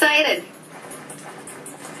little excited.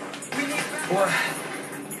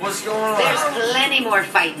 What's going on? There's plenty more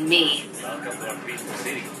fighting me. Welcome to a peaceful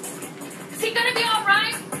city. Is he gonna be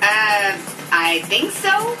alright? I think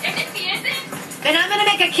so. And if he isn't? Then I'm gonna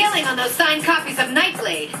make a killing on those signed copies of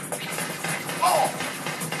Nightblade. Oh!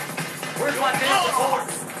 Where's my dance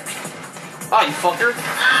horse? Oh, you fucker.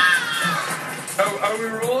 Are we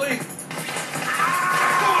really?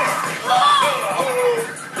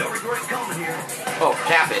 You'll regret coming here. Oh,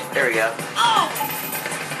 cap it. There we go.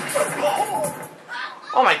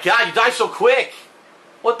 Oh my god, you died so quick.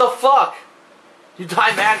 What the fuck? You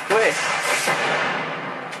died mad quick.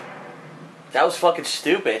 That was fucking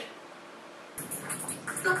stupid.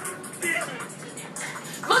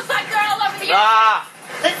 Looks like you're all over the Ah!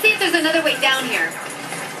 Let's see if there's another way down here.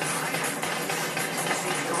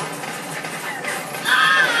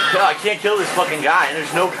 No, I can't kill this fucking guy, and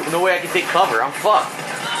there's no way I can take cover. I'm fucked.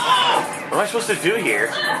 What am I supposed to do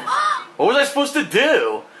here? What was I supposed to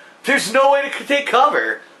do? There's no way to take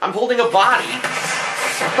cover. I'm holding a body.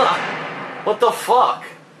 What the fuck?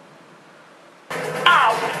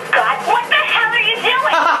 Oh, God, what the hell are you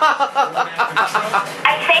doing?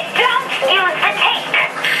 I said don't use the tape.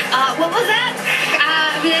 What was that?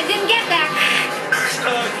 I didn't get that.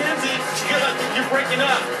 Kenzie, you're breaking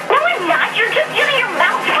up. No, I'm not. You're just using your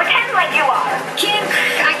mouth to pretend like you are. Kim,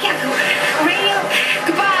 I can't. Radio,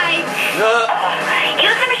 goodbye.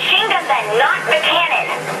 Use the machine gun then, not the cannon.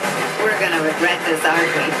 We're gonna regret this, aren't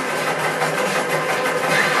we?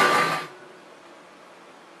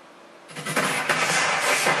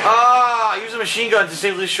 Use a machine gun to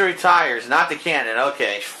safely destroy tires, not the cannon.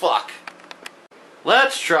 Okay, fuck.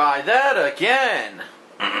 Let's try that again.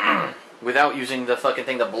 Without using the fucking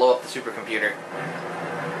thing to blow up the supercomputer.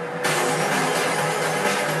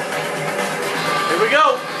 Here we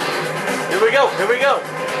go. Here we go. Here we go.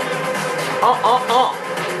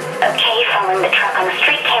 Okay, following the truck on the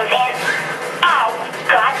street came in. Oh,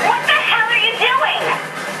 God, what the hell are you doing?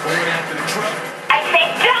 Going after the truck. I said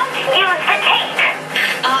don't use the tape.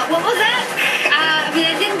 What was that? I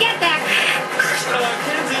didn't get that.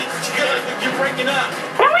 Kenzie, you're breaking up.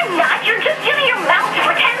 No, I'm not. You're just using your mouth to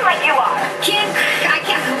pretend like you are. Kim, I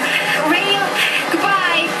can't. Radio,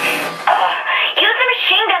 goodbye. Use the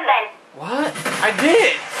machine gun then. What? I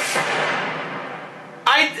did.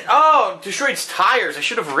 Oh, destroyed tires. I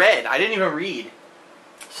should have read. I didn't even read.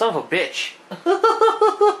 Son of a bitch.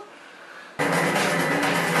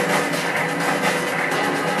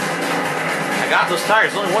 I got those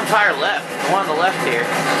tires. There's only one tire left. The one on the left here.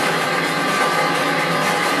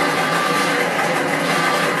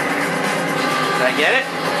 Did I get it?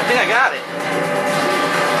 I think I got it.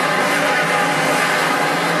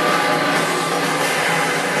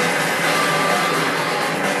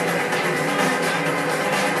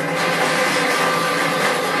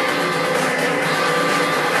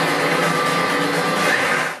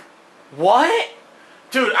 What?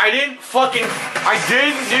 Dude, I didn't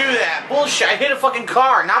do that. Bullshit. I hit a fucking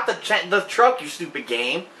car, not the truck, you stupid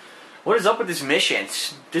game. What is up with this mission?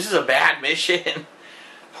 This is a bad mission.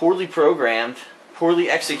 Poorly programmed,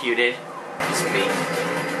 poorly executed. Piece of meat.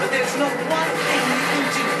 But there's not one thing you can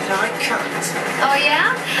do that I can't. Oh,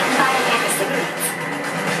 yeah? Buy a pack of cigarettes.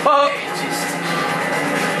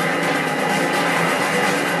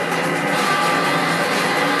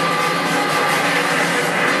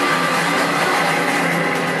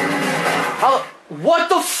 What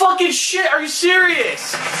the fucking shit? Are you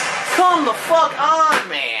serious? Come the fuck on,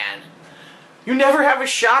 man. You never have a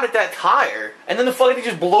shot at that tire, and then the fucking thing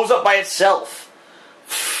just blows up by itself.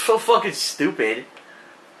 So fucking stupid.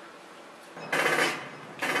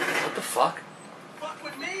 What the fuck? Fuck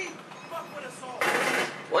with me. Fuck with us all.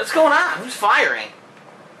 What's going on? Who's firing?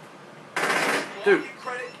 Dude,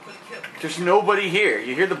 there's nobody here.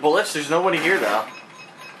 You hear the bullets? There's nobody here, though.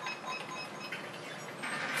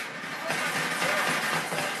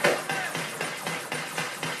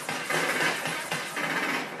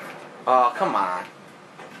 Oh, come on.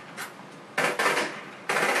 I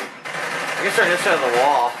guess they're on this side of the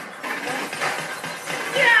wall.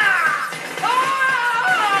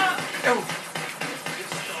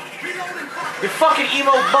 You fucking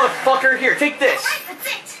emo motherfucker. Here, take this. That's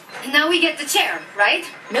it. Now we get the chair, right?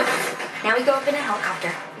 Nope. Now we go up in a helicopter.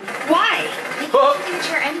 Why? We can't get the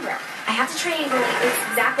chair anywhere. I have to triangulate its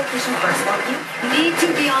exact location first, won't you? Need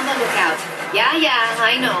to be on the lookout. Yeah,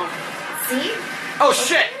 I know. See? Oh,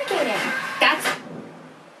 shit! Communicating.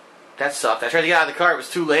 That sucked. I tried to get out of the car. It was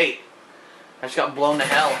too late. I just got blown to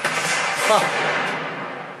hell. Huh.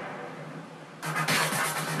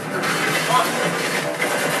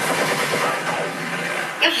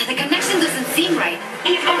 Ugh, the connection doesn't seem right.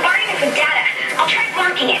 He's bombarding us with data. I'll try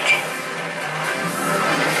blocking it.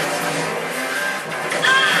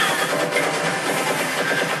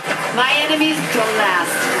 My enemies don't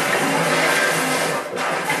last.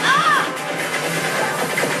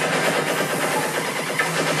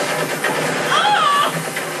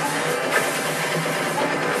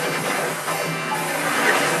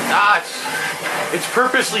 Ah, it's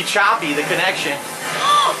purposely choppy, the connection.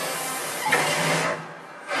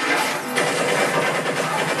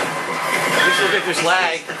 Looks like there's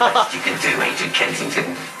lag. You can do, Agent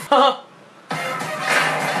Kensington.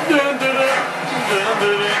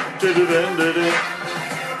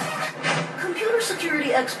 Computer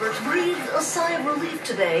security experts breathed a sigh of relief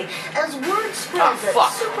today as word spread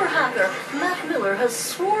that super hacker Matt Miller has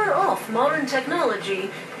sworn off modern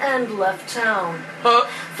technology and left town.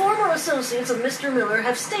 Former associates of Mr. Miller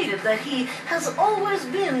have stated that he has always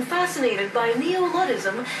been fascinated by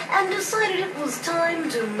neo-Luddism and decided it was time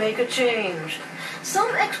to make a change.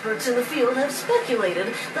 Some experts in the field have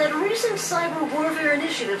speculated that recent cyber warfare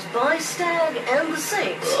initiatives by Stag and the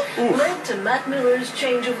Saints led to Matt Miller's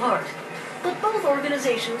change of heart. But both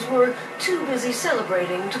organizations were too busy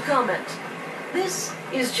celebrating to comment. This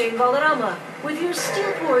is Jane Valderrama with your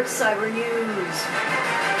Steelport Cyber News.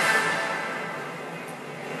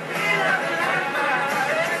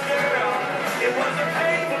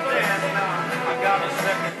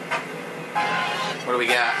 What do we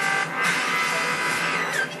got?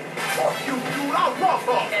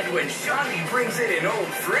 And when Shawnee brings in an old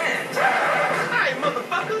friend. Hi,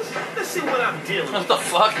 motherfuckers. Let's see what I'm dealing with. What the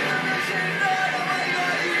fuck?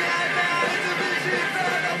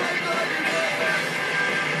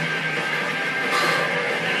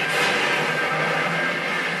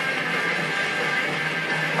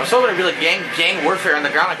 I was hoping it'd be like gang warfare on the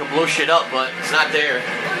ground. I could blow shit up, but it's not there.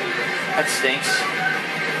 That stinks.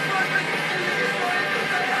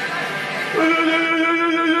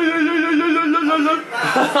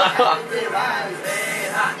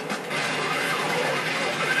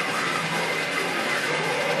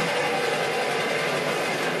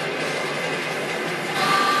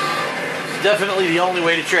 It's definitely the only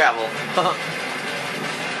way to travel.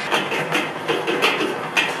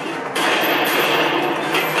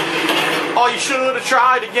 Oh, you should have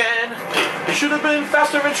tried again. You should have been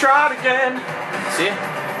faster and tried again. See?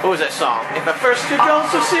 What was that song? If at first you don't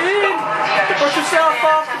succeed, you push yourself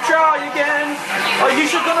off to try again. Oh, you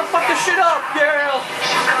should gonna fuck this shit up, girl.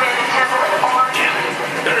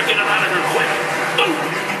 Better get him out of here quick.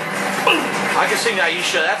 I can sing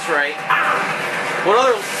Aisha, that's right. What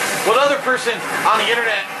other person on the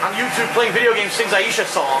internet, on YouTube playing video games sings Aisha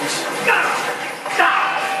songs?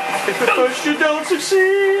 If at first you don't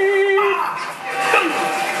succeed,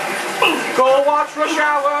 go watch Rush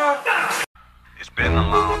Hour. It's been a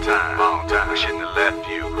long time. I shouldn't have left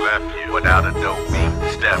you without a dope beat.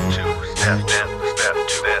 Step 2, step 2, step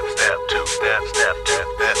 2, step 2.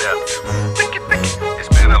 It's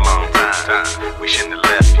been a long time. We shouldn't have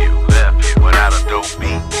left you without a dope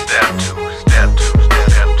beat. Step 2, step 2,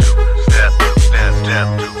 step 2, step 2, step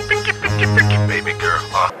 2. Baby girl.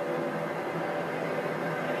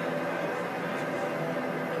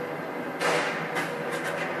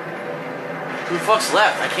 Who the fuck's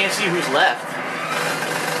left? I can't see who's left.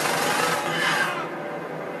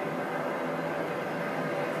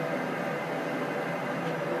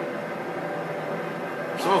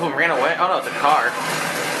 Some of them ran away. Oh no, it's a car.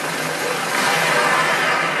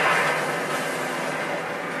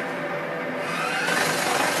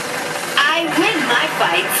 I win my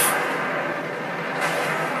fights.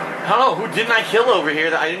 I don't know, who didn't I kill over here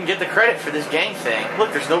that I didn't get the credit for this gang thing?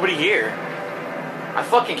 Look, there's nobody here. I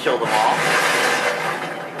fucking killed them all.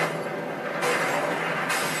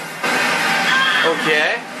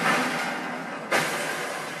 Okay.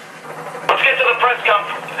 Let's get to the press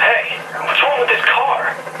conference. Hey, what's wrong with this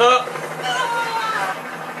car?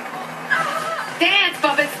 Dance,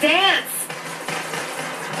 Bubbits, dance!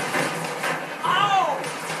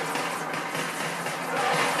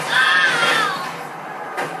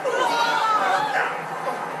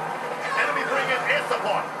 Enemy bringing air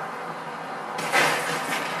support.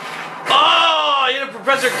 Oh, you're the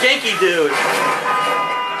Professor Genki dude.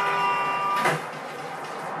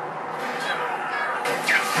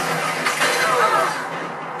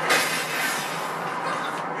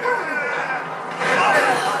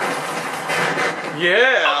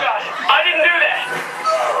 Yeah. Oh gosh, I didn't do that.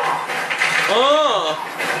 Oh.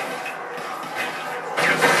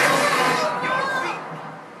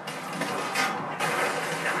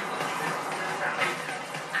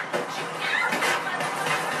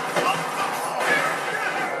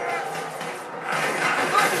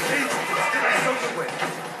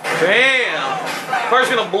 Damn! Car's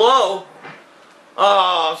gonna blow.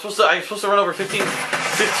 Oh, I'm supposed to run over 15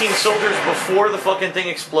 soldiers before the fucking thing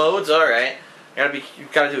explodes. All right, you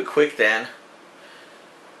gotta do it quick then.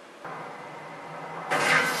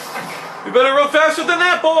 You better run faster than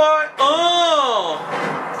that, boy. Oh!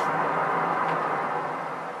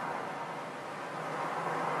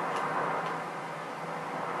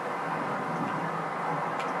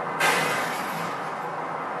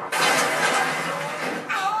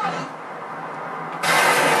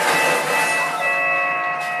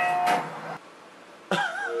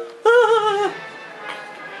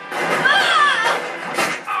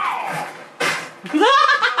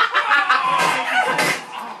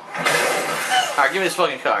 Alright, give me this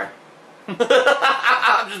fucking car.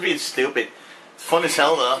 I'm just being stupid. It's fun as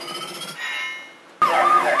hell though.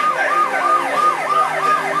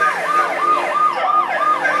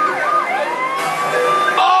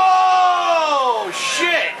 Oh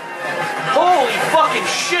shit! Holy fucking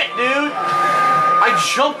shit, dude! I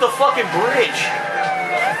jumped the fucking bridge.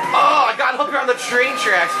 Oh, I got hooked around the train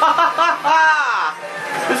tracks.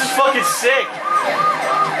 This is fucking sick.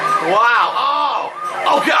 Wow. Oh!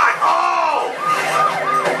 Oh god! Oh!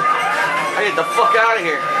 I get the fuck out of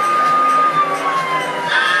here.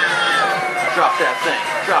 Drop that thing.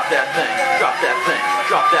 Drop that thing. Drop that thing.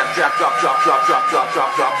 Drop that. Drop.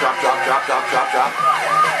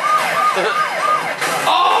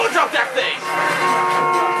 Oh, drop that thing.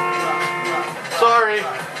 Sorry.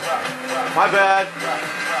 My bad.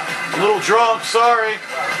 I'm a little drunk. Sorry.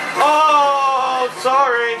 Oh,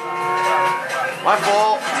 sorry. My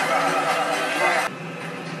fault.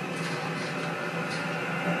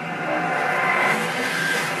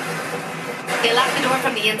 They locked the door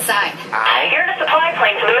from the inside. You're in a supply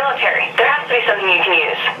plane for the military. There has to be something you can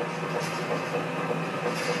use.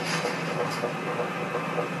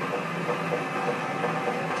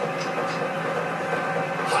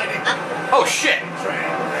 Oh shit!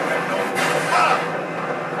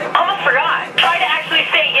 Almost forgot. Try to actually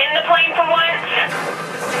stay in the plane for once.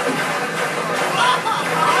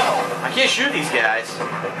 I can't shoot these guys.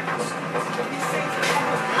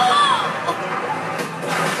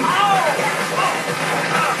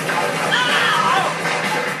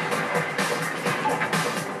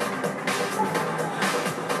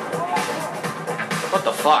 What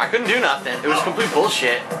the fuck? I couldn't do nothing. It was complete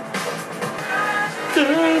bullshit.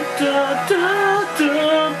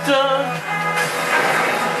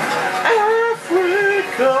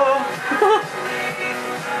 Africa.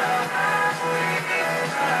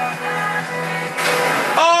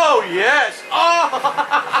 Oh yes. Oh.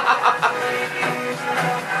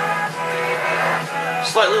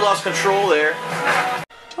 Slightly lost control there.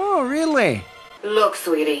 Oh really? Look,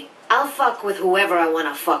 sweetie, I'll fuck with whoever I want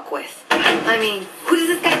to fuck with. I mean, who does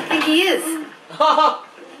this guy think he is?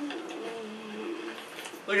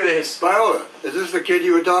 Look at this. Viola, is this the kid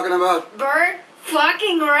you were talking about? Burt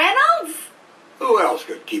fucking Reynolds? Who else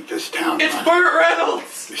could keep this town It's running? Burt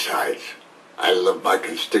Reynolds! Besides, I love my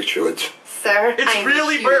constituents. Sir, It's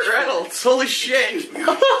really Burt Reynolds. Holy shit.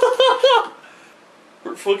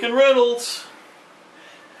 Burt fucking Reynolds.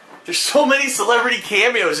 There's so many celebrity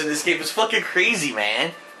cameos in this game. It's fucking crazy,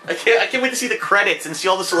 man. I can't wait to see the credits and see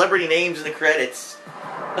all the celebrity names in the credits.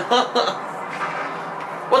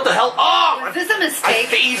 What the hell? Oh! Is this a mistake? I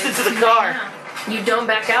phased into the car. You don't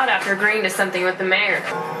back out after agreeing to something with the mayor.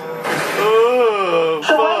 Oh,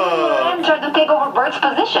 So why did you tried to take over Bert's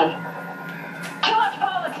position? Too much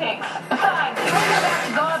politics. Besides, you don't have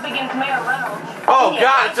to go up against Mayor Reynolds. Oh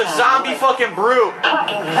god, it's a zombie fucking brute.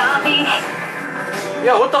 Fucking zombies.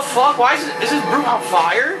 Yeah, what the fuck? Why is this brute on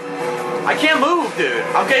fire? I can't move, dude.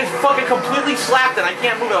 I'm getting fucking completely slapped and I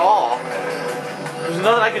can't move at all. There's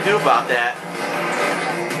nothing I can do about that.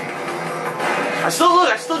 I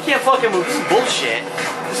still can't fucking move. This is bullshit.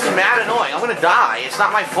 This is mad annoying. I'm gonna die. It's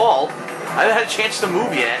not my fault. I haven't had a chance to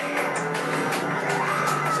move yet.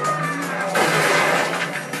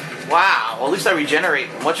 Wow. Well, at least I regenerate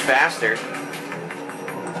much faster.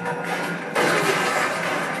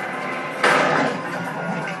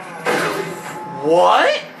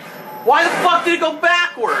 What? Why the fuck did it go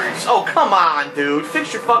backwards? Oh, come on, dude.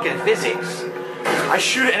 Fix your fucking physics. I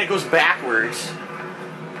shoot it and it goes backwards.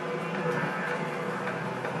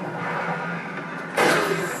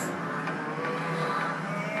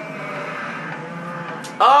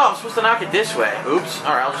 Oh, I'm supposed to knock it this way. Oops.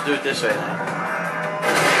 Alright, I'll just do it this way then.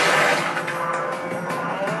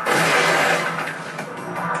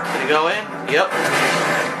 Did it go in? Yep.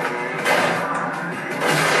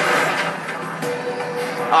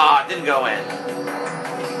 Ah, it didn't go in.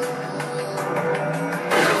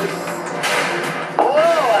 Whoa,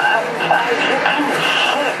 I'm kind of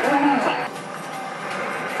sick.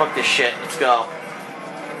 Fuck this shit. Let's go.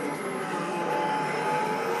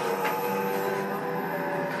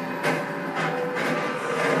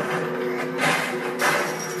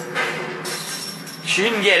 She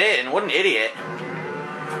didn't get in. What an idiot.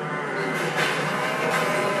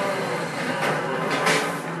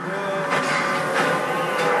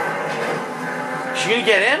 She gonna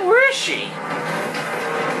get in? Where is she?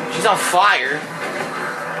 She's on fire.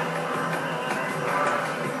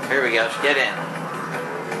 Here we go. She get in.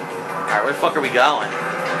 Alright, where the fuck are we going?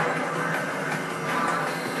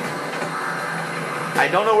 I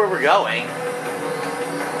don't know where we're going.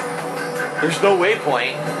 There's no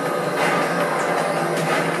waypoint.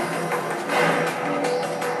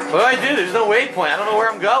 What do I do? There's no waypoint. I don't know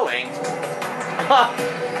where I'm going.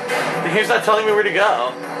 The game's not telling me where to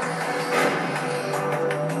go.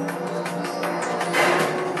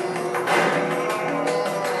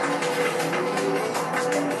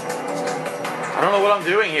 I don't know what I'm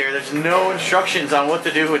doing here. There's no instructions on what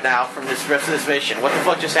to do now from this rest of this mission. What the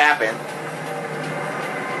fuck just happened?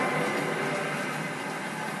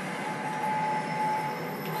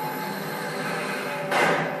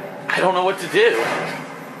 I don't know what to do.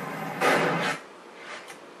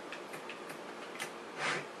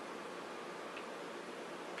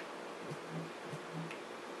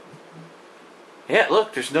 Yeah,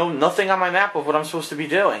 look, there's nothing on my map of what I'm supposed to be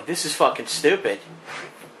doing. This is fucking stupid.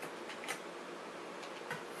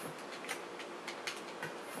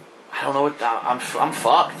 I don't know what I'm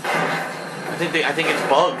fucked. I think it's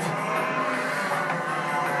bugged.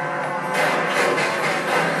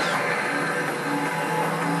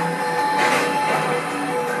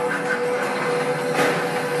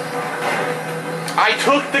 I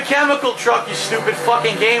took the chemical truck, you stupid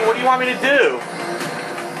fucking game. What do you want me to do?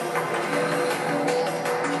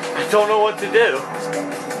 I don't know what to do.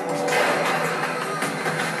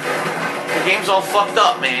 The game's all fucked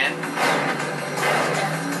up, man.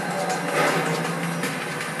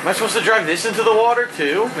 Am I supposed to drive this into the water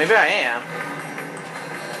too? Maybe I am.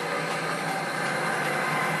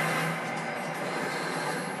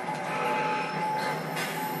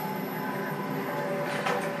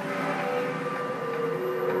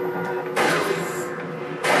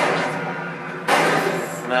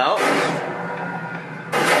 No.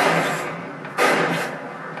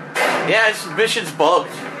 Yeah, this mission's bugged.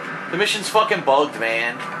 The mission's fucking bugged,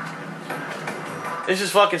 man. This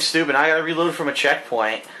is fucking stupid. I gotta reload from a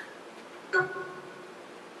checkpoint.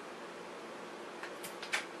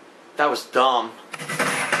 That was dumb.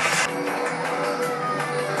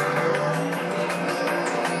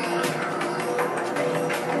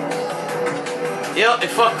 Yep, it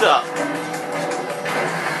fucked up.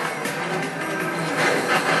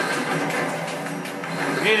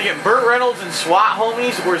 We need to get Burt Reynolds and SWAT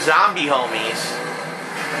homies or zombie homies.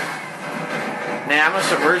 Nah, I'm gonna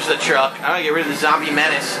submerge the truck. I'm gonna get rid of the zombie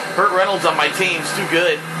menace. Burt Reynolds on my team's too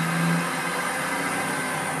good.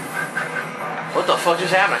 What the fuck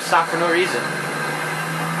just happened? I stopped for no reason.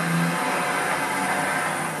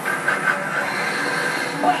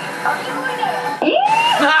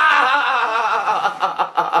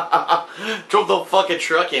 Drove the fucking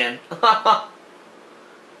truck in.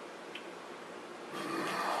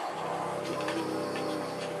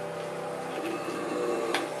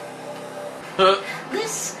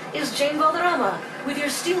 This is Jane Valderrama with your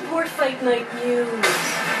Steelport Fight Night news.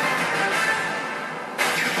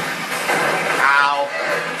 Ow.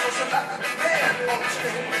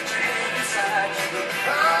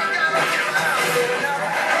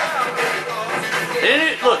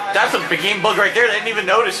 Look, that's a big game bug right there. They didn't even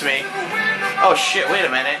notice me. Oh shit, wait a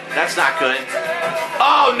minute. That's not good.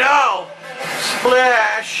 Oh no!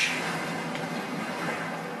 Splash!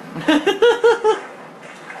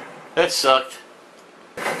 That sucked.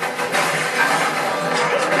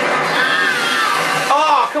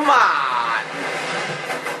 Oh, come on!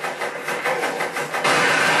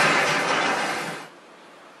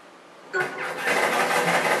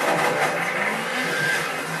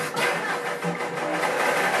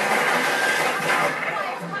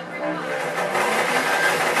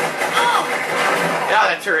 Yeah,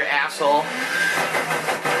 that turret asshole.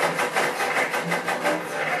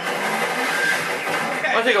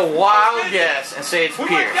 I'm gonna take a wild guess and say it's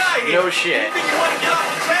Pierce. No shit.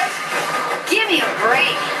 Give me a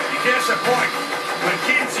break. You guess a point. When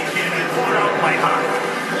Kinsey came and poured out my heart.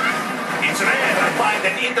 It's rare I find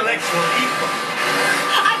an intellectual equal.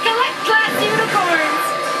 I collect glass unicorns.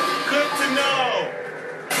 Good to know.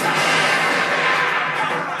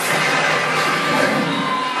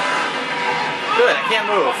 Good, I can't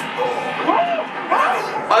move.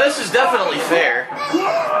 Oh, this is definitely fair.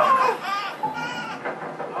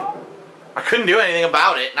 I couldn't do anything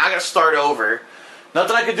about it. Now I gotta start over.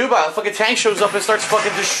 Nothing I could do about it. The fucking tank shows up and starts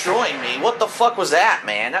fucking destroying me. What the fuck was that,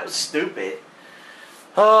 man? That was stupid.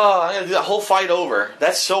 Oh, I gotta do that whole fight over.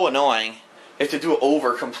 That's so annoying. You have to do it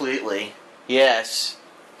over completely. Yes.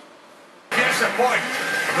 Here's the point.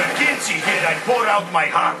 When Kinsey hit, I poured out my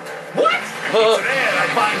heart. What? It's rare I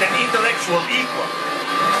find an intellectual equal.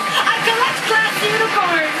 I collect glass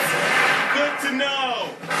unicorns! Good to know.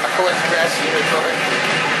 I collect grass unicorns.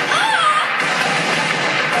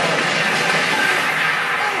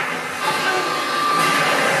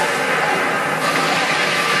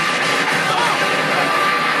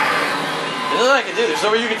 There's nothing I can do. There's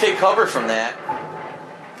nowhere you can take cover from that.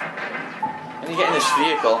 Let me get in this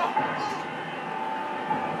vehicle.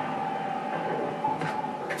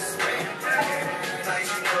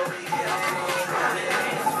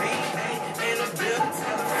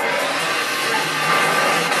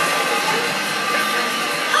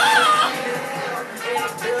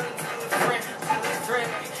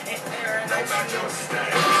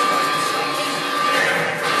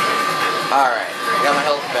 Alright, I got my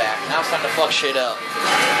health back. Now it's time to fuck shit up.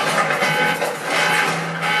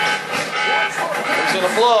 It's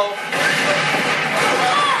gonna blow.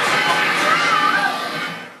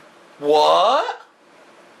 What?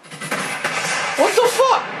 What the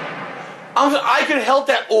fuck? I could help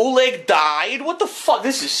that Oleg died? What the fuck?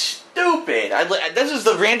 This is stupid. This is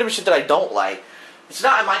the random shit that I don't like. It's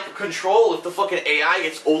not in my control if the fucking AI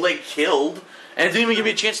gets Oleg killed. And it didn't even give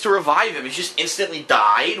me a chance to revive him. He just instantly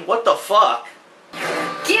died? What the fuck?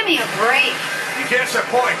 Give me a break. Here's the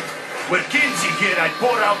point. When Kinsey hit, I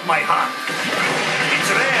poured out my heart. It's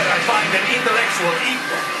rare I find an intellectual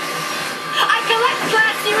equal. I collect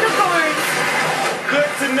glass unicorns! Good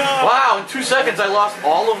to know. Wow, in 2 seconds I lost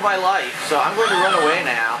all of my life, so I'm going to run away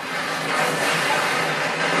now.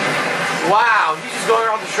 Wow, he's just going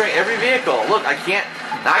around destroying every vehicle. Look, I can't...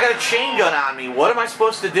 Now I got a chain gun on me. What am I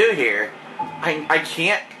supposed to do here? I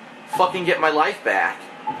can't fucking get my life back.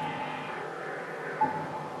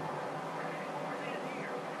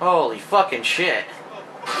 Holy fucking shit.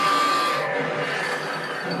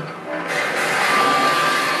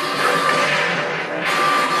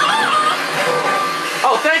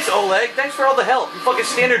 Oh, thanks, Oleg. Thanks for all the help. You fucking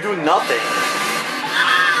stand there doing nothing.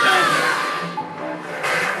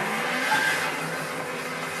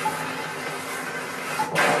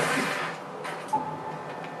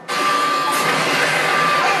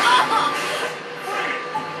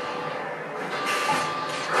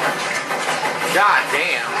 God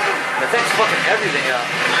damn. That thing's fucking everything up.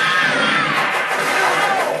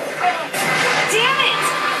 Damn it!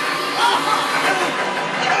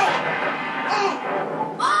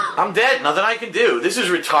 I'm dead. Nothing I can do. This is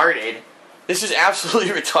retarded. This is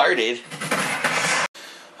absolutely retarded.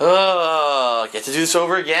 I get to do this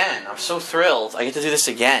over again. I'm so thrilled. I get to do this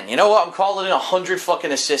again. You know what? I'm calling in 100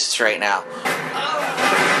 fucking assists right now.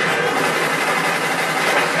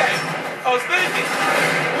 Hey, I was thinking.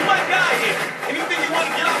 Who might die here? Anything you want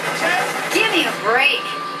to get off the chest? Give me a break.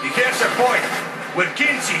 Here's the point. When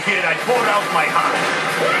Kinsey hit, I poured out my heart.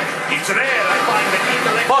 It's rare I find an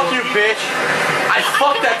intellectual... Fuck you, bitch. I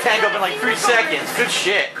fucked that tank up in like 3 seconds. Good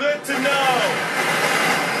shit. Good to know.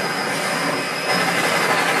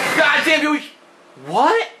 God damn you.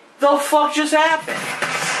 What the fuck just happened?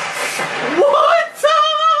 What?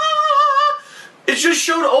 It just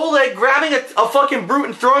showed Oleg grabbing a fucking brute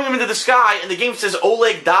and throwing him into the sky, and the game says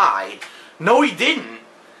Oleg died. No, he didn't.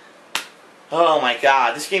 Oh my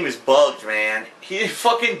god, this game is bugged, man. He didn't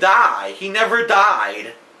fucking die. He never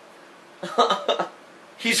died.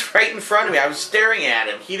 He's right in front of me. I was staring at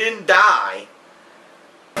him. He didn't die.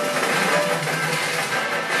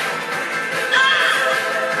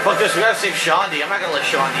 Fuck this, we gotta save Shondi. I'm not gonna let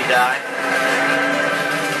Shondi die.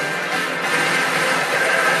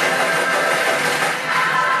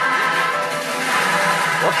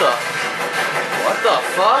 What the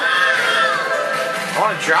fuck? I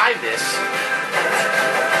wanna drive this.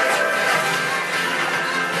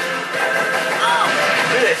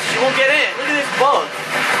 Look at this, she won't get in. Look at this bug.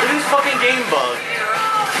 Look at this fucking game bug.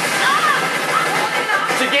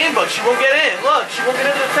 It's a game bug, she won't get in. Look, she won't get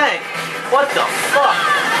into the tank. What the fuck?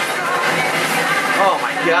 Oh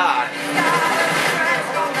my god.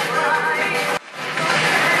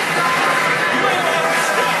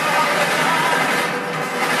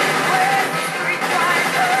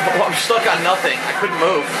 Oh, I'm stuck on nothing. I couldn't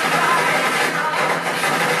move.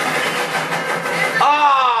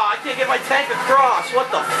 Ah, I can't get my tank across.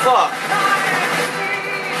 What the fuck?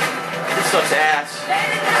 This sucks ass.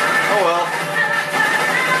 Oh well.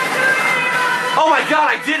 Oh my god,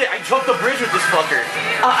 I did it! I jumped the bridge with this fucker.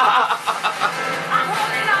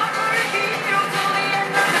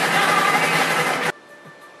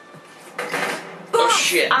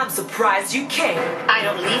 shit. I'm surprised you came. I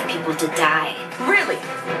don't leave people to die. Really?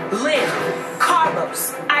 Lynn,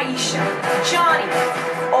 Carlos, Aisha, Johnny.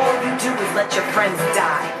 All you do is let your friends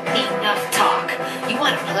die. Enough talk. You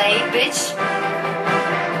want to play, bitch?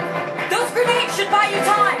 Those grenades should buy you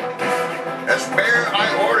time. As mayor,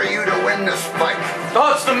 I order you to win this fight.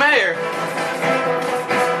 Oh, it's the mayor.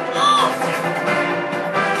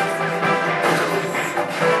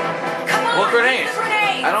 Come on, what grenades? the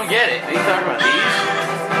grenades. I don't get it. What are you talking about? These?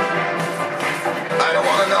 I don't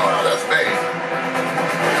want to know how that's made.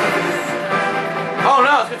 Oh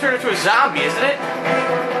no, it's gonna turn into a zombie, isn't it?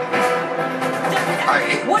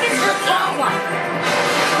 What is your problem?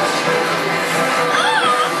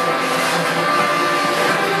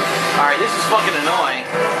 Alright, this is fucking annoying.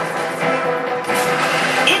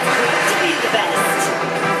 It's going to be the best.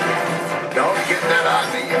 Don't get that on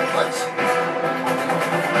me, you putz.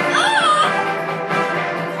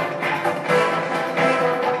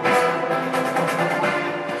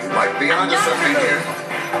 You might be onto something here.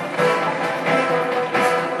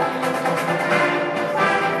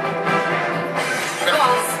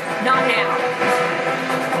 Boss, not now.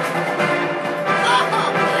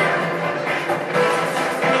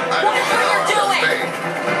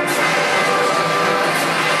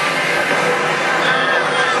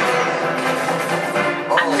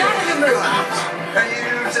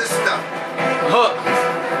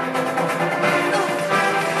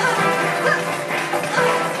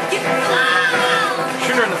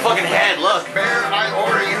 Shoot her in the fucking head, look. Mayor, I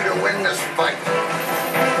order you to win this fight.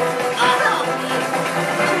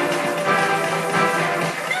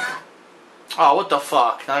 Oh, what the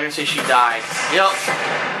fuck? Now I'm gonna say she died. Yep.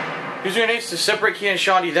 Use your grenades to separate Kia and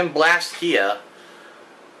Shaundi, then blast Kia.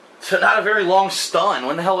 So not a very long stun.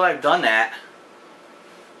 When the hell would I have done that?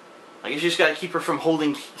 I guess you just gotta keep her from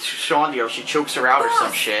holding Shaundi or she chokes her out or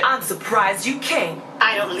some shit. I'm surprised you came.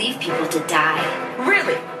 I don't leave people to die.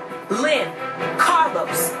 Really? Lynn,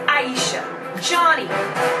 Carlos, Aisha, Johnny.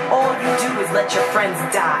 All you do is let your friends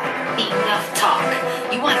die. Enough talk.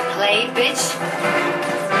 You want to play, bitch?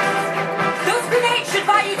 Those grenades should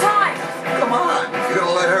buy you time. Come on, you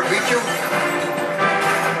gonna let her beat you?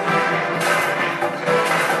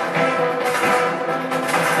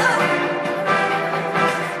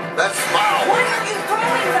 That's foul. Why aren't you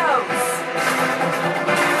throwing those?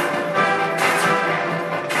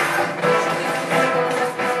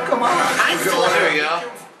 Come on. There you go.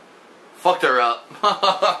 Fucked her up.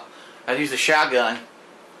 I'd use the shotgun.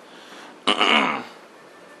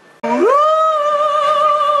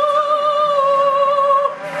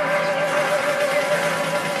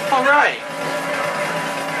 Alright.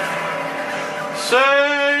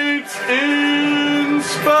 Saints in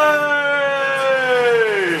space!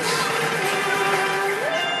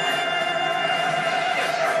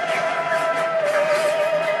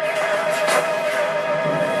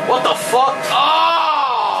 What the fuck? Oh!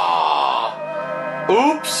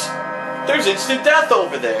 Oops! There's instant death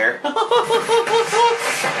over there.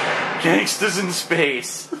 Gangsters in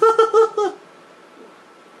space.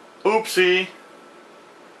 Oopsie.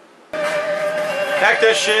 Hack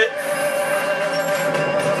that shit.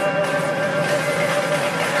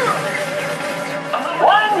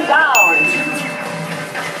 One down.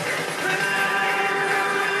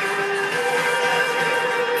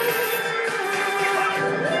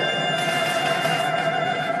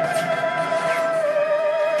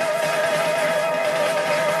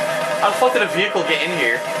 How the fuck did a vehicle get in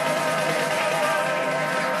here?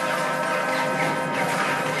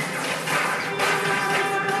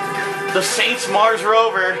 The Saints Mars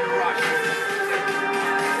rover.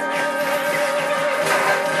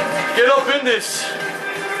 Get up in this.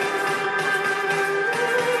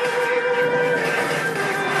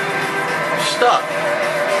 I'm stuck.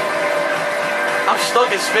 I'm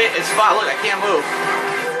stuck in space. It's fine. Look, I can't move.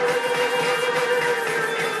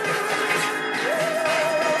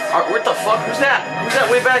 What the fuck? Who's that? Who's that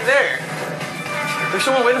way back there? There's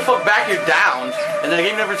someone way the fuck back here down, and the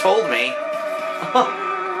game never told me.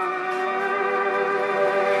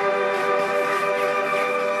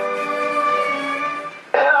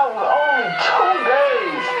 Only 2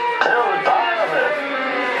 days till retirement.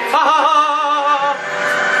 Ha ha ha!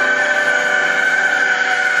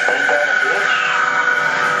 Ain't that a bitch?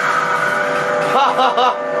 Ha ha ha!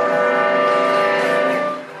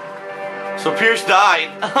 So Pierce died.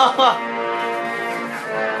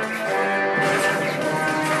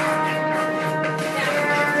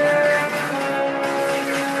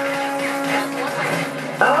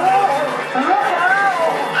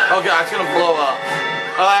 Oh god, it's gonna blow up.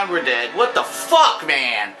 Oh, and we're dead. What the fuck,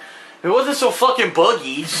 man? If it wasn't so fucking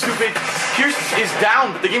buggy, stupid. Pierce is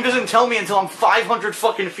down, but the game doesn't tell me until I'm 500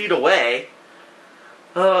 fucking feet away.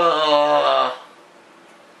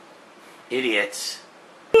 Idiots.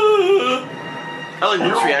 I like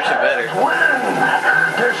Luke's reaction better.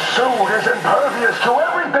 This suit is impervious to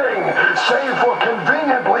everything, save for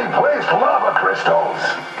conveniently placed lava crystals.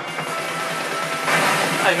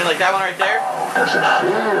 I mean, like that one right there? How does it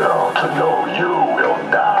feel to know you will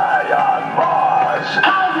die on Mars?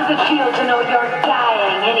 How does it feel to know you're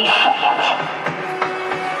dying any second?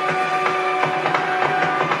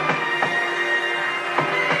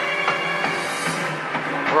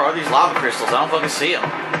 Where are these lava crystals? I don't fucking see them.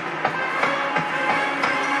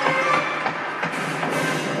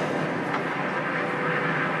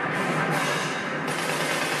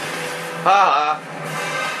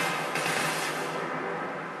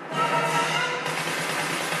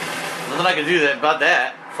 Nothing I can do about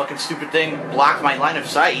that. Fucking stupid thing blocked my line of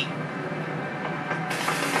sight.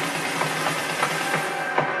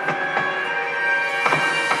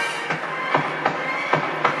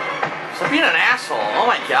 Stop being an asshole. Oh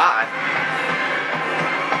my god.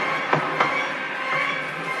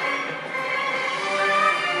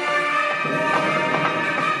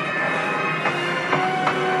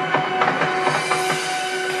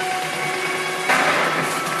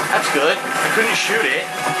 That's good. I couldn't shoot it,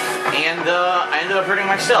 and I ended up hurting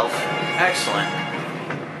myself. Excellent.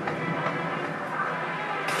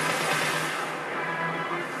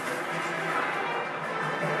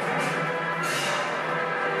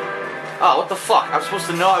 Oh, what the fuck? I was supposed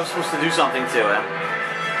to know I was supposed to do something to him.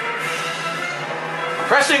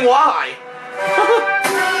 Pressing Y!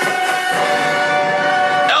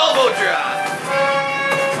 Elbow drop!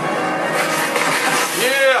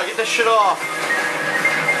 Yeah, get this shit off.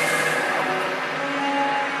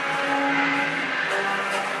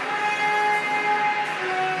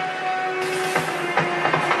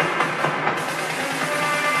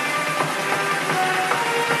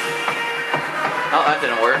 Oh, that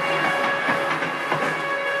didn't work.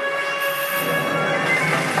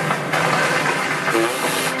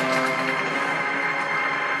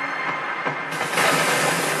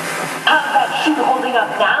 How's that shoe holding up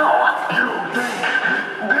now? You think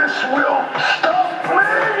this will stop me?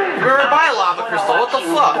 You're right by a lava crystal. What the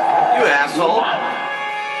fuck? You asshole.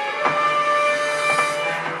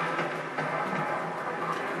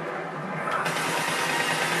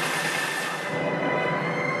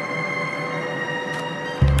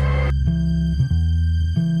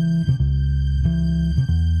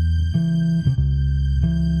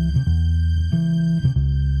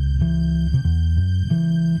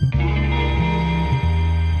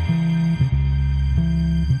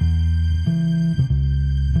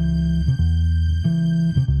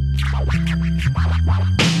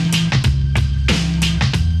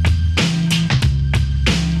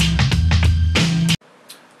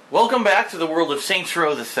 Welcome back to the world of Saints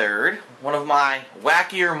Row the Third, one of my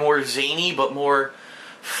wackier, more zany, but more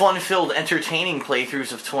fun-filled, entertaining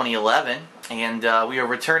playthroughs of 2011. And we are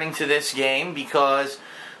returning to this game because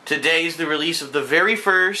today is the release of the very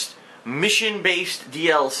first mission-based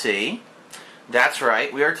DLC. That's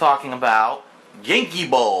right, we are talking about Genki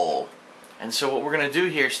Bowl. And so what we're going to do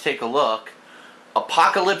here is take a look.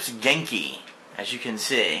 Apocalypse Genki, as you can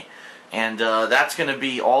see. And that's going to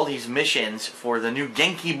be all these missions for the new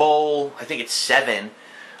Genki Bowl, I think it's 7,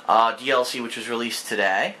 DLC, which was released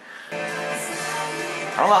today.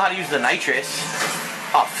 I don't know how to use the nitrous.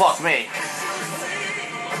 Oh, fuck me.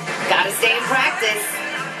 Gotta stay in practice.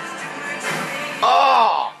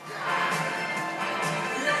 Oh!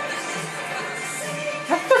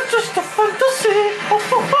 That's just a fantasy.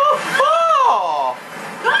 Oh!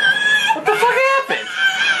 What the fuck happened?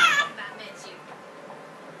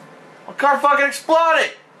 My car fucking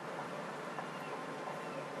exploded!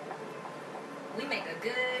 We make a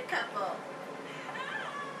good couple.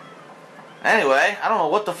 Anyway, I don't know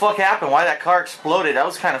what the fuck happened, why that car exploded. That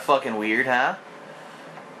was kind of fucking weird, huh?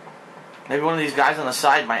 Maybe one of these guys on the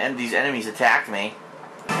side, these enemies attacked me.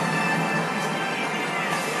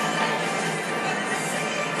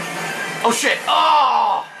 Oh shit!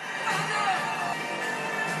 Oh!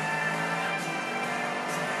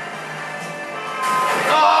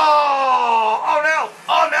 Oh! Oh no!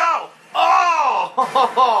 Oh no!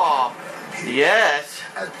 Oh! Yes.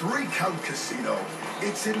 At Three-Count Casino,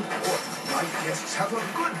 it's important my guests have a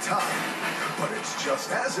good time, but it's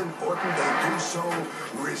just as important they do so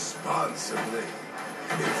responsibly.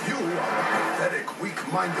 If you are a pathetic,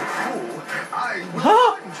 weak-minded fool, I will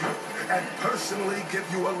find you and personally give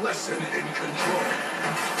you a lesson in control.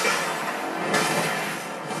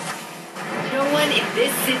 You no one in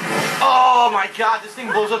this city. Oh my god, this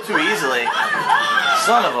thing blows up too easily.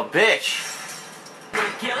 Son of a bitch.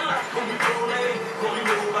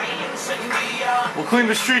 We'll clean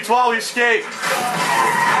the streets while we escape.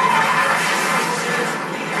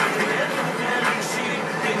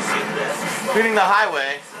 Cleaning the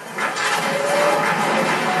highway.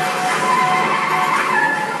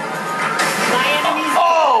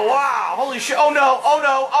 Oh wow! Holy shit! Oh no! Oh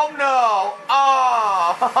no! Oh no!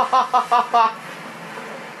 Oh!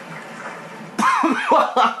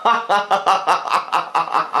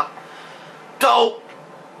 Dope!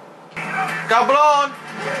 Cabrón!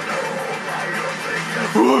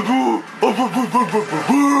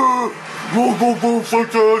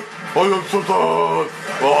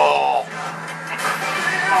 Oh.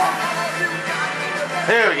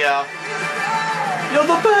 There we go. You're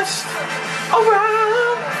the best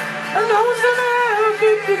around, and no one's gonna ever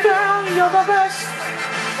keep you down. You're the best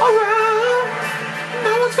around,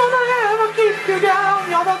 no one's gonna ever keep you down.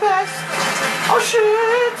 You're the best. Oh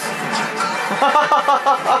shit!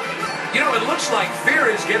 You know, it looks like fear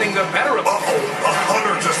is getting the better of us. Uh-oh, a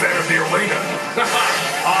hunter just entered the arena. A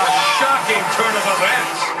shocking turn of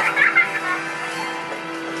events.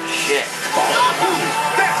 Shit.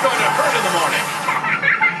 That's going to hurt in the morning.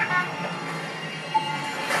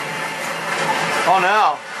 Oh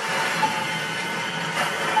no.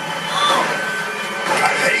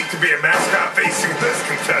 I'd hate to be a mascot facing this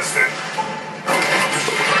contestant.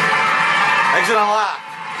 Exit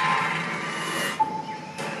unlocked.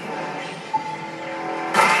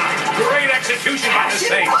 Great execution by the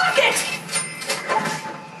Saints.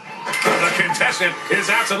 The contestant is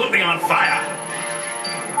absolutely on fire.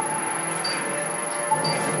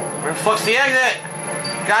 Where the fuck's the exit?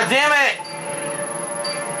 God damn it!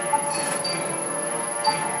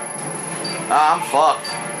 I'm fucked.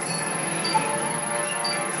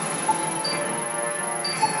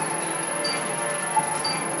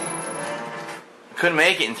 Couldn't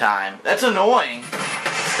make it in time. That's annoying.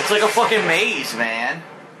 It's like a fucking maze, man.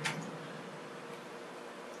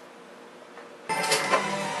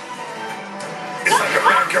 It's like a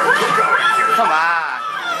backyard cookout in here. Come on.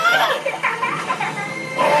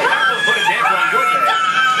 Put a damper on your day.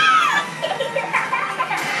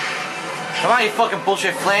 Come on, you fucking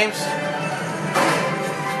bullshit flames.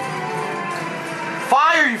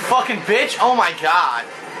 Fire, you fucking bitch! Oh my god.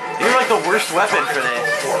 You're like the worst weapon for this.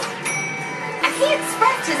 He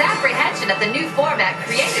expressed his apprehension of the new format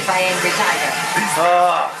created by Angry Tiger. These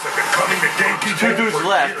have been coming to Genki Two dudes for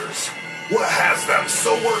left. years. What has them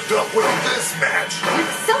so worked up with this match? With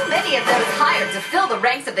so many of those hired to fill the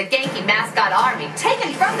ranks of the Genki mascot army,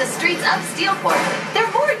 taken from the streets of Steelport, they're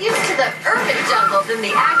more used to the urban jungle than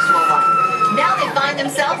the actual one. Now they find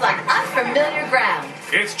themselves on unfamiliar ground.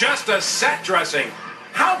 It's just a set dressing.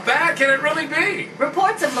 How bad can it really be?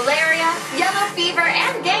 Reports of malaria, yellow fever,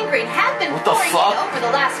 and gangrene have been What the pouring fuck? in over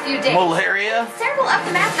the last few days. Malaria? Several of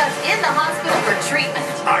the mascots in the hospital for treatment.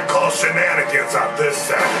 I call shenanigans on this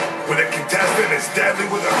set. When a contestant as deadly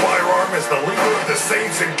with a firearm as the leader of the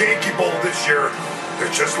Saints in Genki Bowl this year,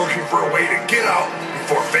 they're just looking for a way to get out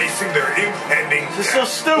before facing their impending This is so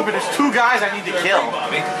stupid. There's two guys I need to kill.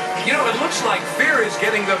 Bobby. You know, it looks like fear is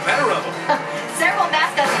getting the better of them. Several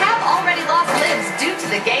mascots have already lost limbs due to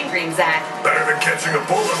the gangrene act. Better than catching a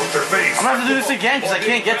bullet with their face. I'm gonna have to do this again because I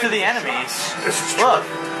can't get to the enemies. This is Look.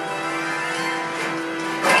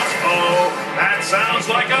 Uh-oh, that sounds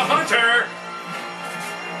like a hunter.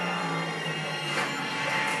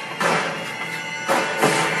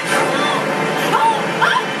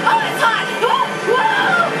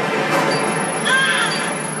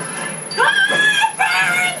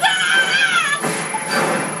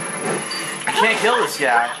 I can't kill this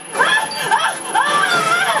guy.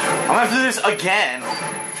 I'm gonna have to do this again.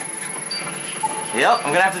 Yep,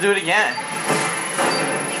 I'm gonna have to do it again.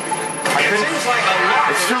 It seems like a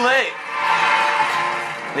lot. It's too late.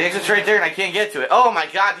 The exit's right there and I can't get to it. Oh my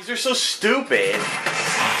god, these are so stupid.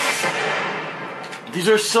 These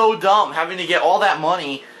are so dumb, having to get all that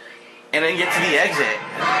money and then get to the exit.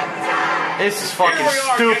 This is fucking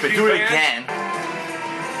stupid. Do it again.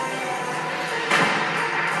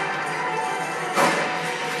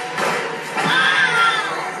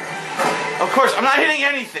 Of course, I'm not hitting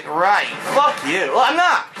anything. Right. Fuck you. Well, I'm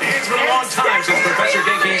not. It's been a long time since Professor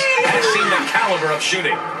Genki's has seen the caliber of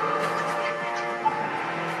shooting.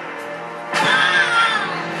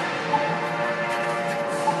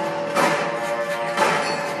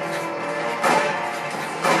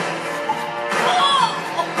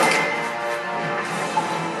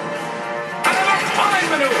 Another fine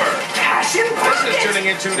maneuver. This is turning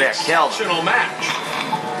into an exceptional match.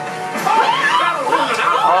 That'll ruin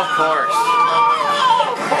out. Of course.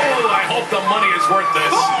 Oh, I hope the money is worth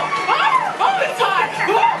this.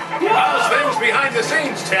 How's things behind the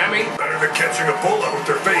scenes, Tammy? Better than catching a bullet with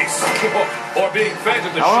their face. Or being fed to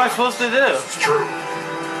the What am I supposed to do? It's true.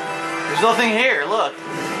 There's nothing here, look.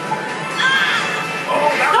 Oh,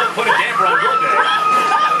 that will put a damper on your day.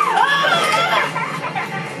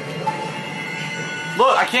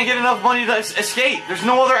 Look, I can't get enough money to escape. There's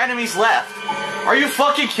no other enemies left. Are you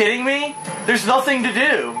fucking kidding me? There's nothing to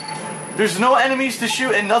do. There's no enemies to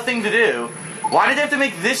shoot and nothing to do. Why did they have to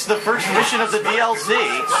make this the first mission of the DLC?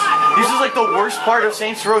 This is like the worst part of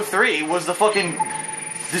Saints Row 3 was the fucking...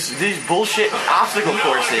 these bullshit obstacle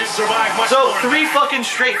courses. So 3 fucking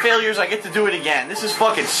straight failures, I get to do it again. This is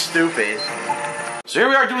fucking stupid. So here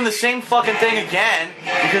we are doing the same fucking thing again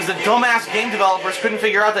because the dumbass game developers couldn't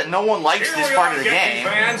figure out that no one likes this part of the game.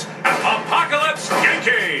 Fans, Apocalypse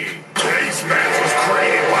Genki! Today's match was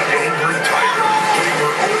created by the Angry Tiger, putting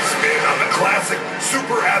her own spin on the classic,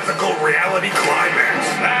 super ethical reality climax.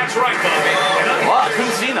 That's right, Bobby. Well, I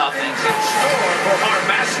couldn't see nothing. In store for our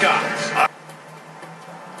mascots.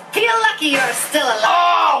 Feel lucky you're still alive.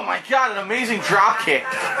 Oh my god, an amazing drop kick.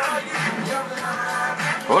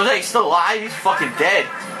 What was that? He's still alive? He's fucking dead.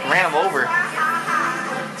 Ran him over.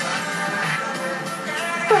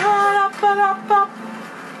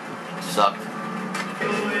 Sucked.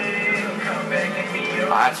 Oh,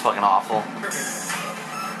 that's fucking awful.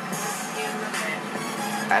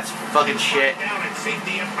 That's fucking shit.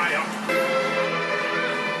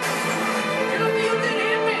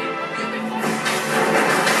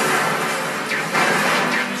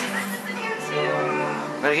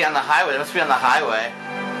 Gotta get on the highway. It must be on the highway.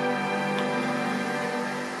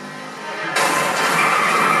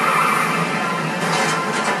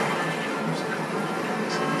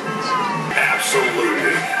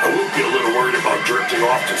 Absolutely. I would be a little worried about drifting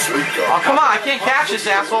off to sleep, though. Oh, come on. I can't catch this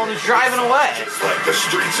asshole and he's driving away. It's like the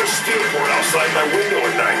streets of Steelport outside my window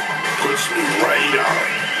at night. Puts me right on.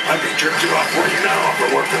 I'd be drifting off right now if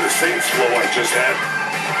it weren't for the Saints flow I just had.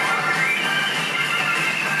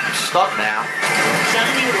 I'm stuck now.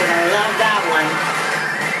 Johnny would have loved that one.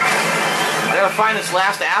 I gotta find this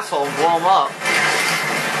last asshole and blow him up.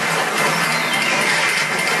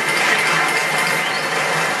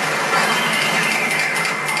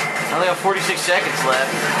 I only have 46 seconds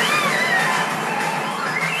left.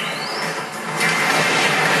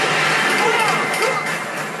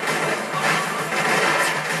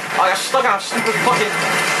 Oh, I got stuck on a stupid fucking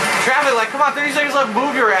traffic light. Come on, 30 seconds left.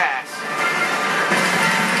 Move your ass.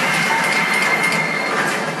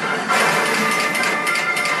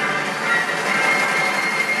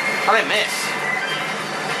 How'd I miss?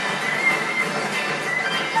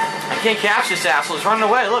 I can't catch this asshole. He's running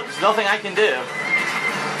away. Look, there's nothing I can do.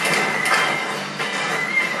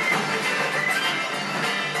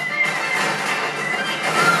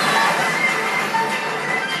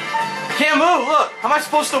 Can't move, look! How am I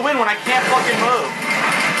supposed to win when I can't fucking move?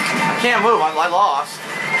 I can't move, I lost.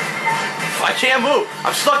 I can't move.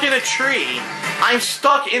 I'm stuck in a tree. I'm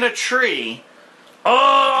stuck in a tree.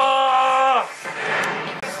 Oh!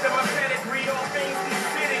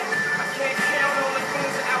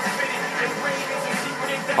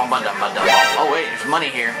 Oh wait, there's money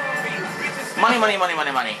here. Money, money, money,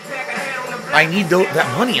 money, money. I need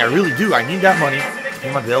that money, I really do. I need that money.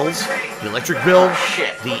 Pay my bills, the electric bill,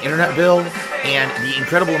 the internet bill, and the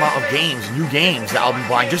incredible amount of games, new games that I'll be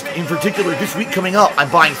buying. Just in particular, this week coming up, I'm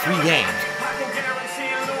buying 3 games.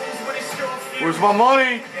 Where's my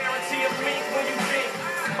money?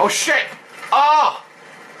 Oh shit! Oh!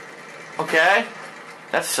 Okay.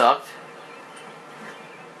 That sucked.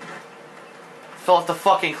 Fell off the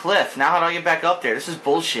fucking cliff. Now how do I get back up there? This is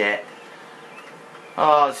bullshit.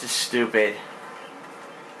 Oh, this is stupid.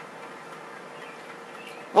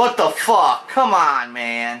 What the fuck? Come on,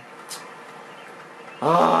 man.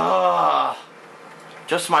 Ugh.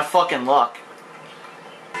 Just my fucking luck.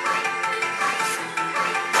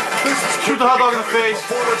 Shoot the hot dog in the face.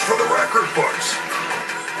 Performance for the record books.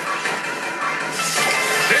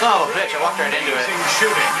 Son of a bitch, I walked right into it.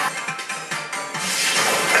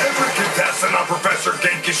 Every contestant on Professor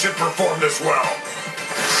Genki should perform this well.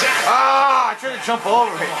 Ah, I tried to jump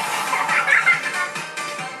over it.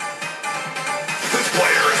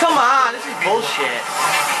 Come on, this is bullshit.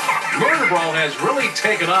 Murder Brawl has really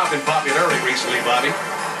taken off in popularity recently, Bobby.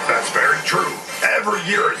 That's very true. Every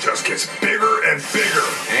year it just gets bigger and bigger.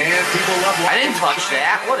 And people love watching. I didn't touch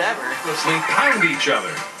that, whatever. Recklessly pound each other.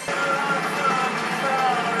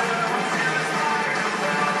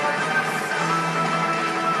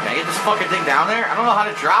 Can I get this fucking thing down there? I don't know how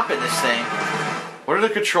to drop in this thing. What are the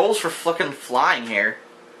controls for fucking flying here?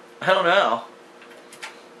 I don't know.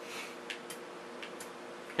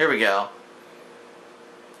 Here we go.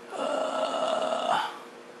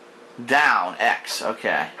 Down, X,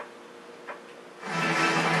 okay.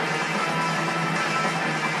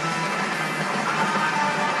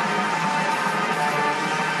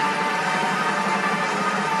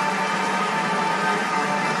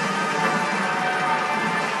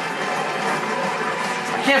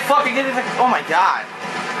 I can't fucking get it. Oh my god.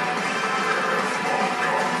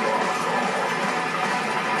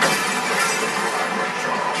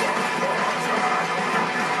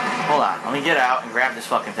 Hold on, let me get out and grab this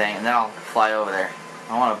fucking thing, and then I'll fly over there.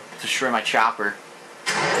 I want to destroy my chopper.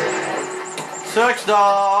 Sex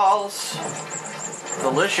dolls!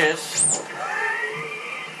 Delicious.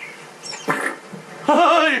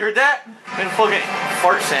 You heard that? Made a fucking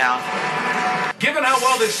fart sound. Given how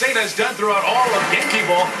well this saint has done throughout all of Genki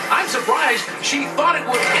Bowl, I'm surprised she thought it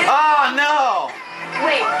would end. Oh no!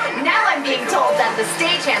 Wait, now I'm being told that the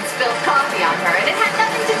stagehand spilled coffee on her and it had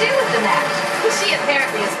nothing to do with the match. She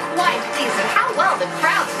apparently is quite pleased at how well the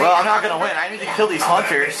crowd's Well, I'm not gonna win. I need to kill these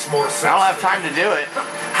hunters. I don't have time to do it.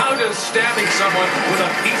 How does stabbing someone with a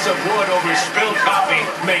piece of wood over spilled coffee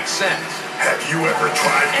make sense? Have you ever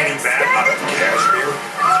tried getting that out of cashmere?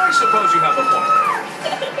 I suppose you have a point.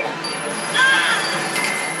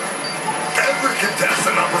 Every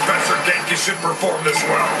contestant on Professor Genki should perform this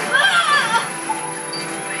well.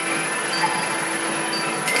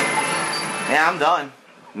 Yeah, I'm done.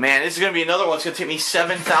 Man, this is gonna be another one. It's gonna take me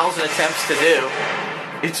 7,000 attempts to do.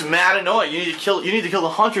 It's mad annoying. You need to kill the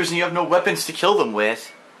hunters, and you have no weapons to kill them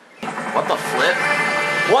with. What the flip?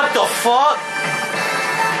 What the fuck?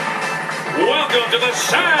 Welcome to the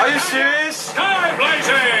sad. Are you serious? Sky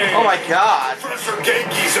blazing! Oh my god. Professor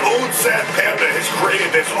Genki's own Sad Panda has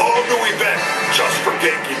created this all-new event just for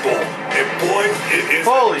Genki Bowl. And boy, it is...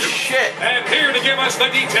 Holy shit. And here to give us the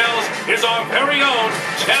details is our very own...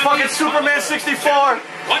 Fucking Superman 64.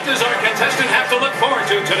 What does our contestant have to look forward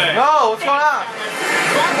to today? No, what's going on?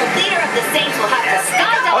 Well, the leader of the Saints will have to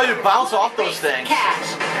skydive. Oh, you bounce off those things.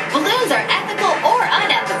 Cash. Balloons are ethical or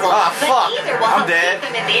unethical, fuck. but either will I'm help dead.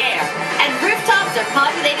 keep them in the air. And rooftops are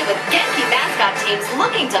populated with Genki mascot teams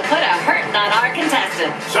looking to put a hurting on our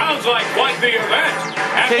contestant. Sounds like quite the event.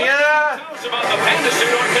 And what can you tell us about the panda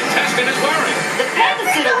suit our contestant is wearing? The panda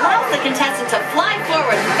suit allows the contestant to fly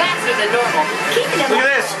forward faster than normal, keeping him up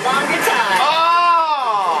for a longer time.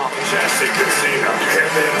 Oh! Fantastic to see a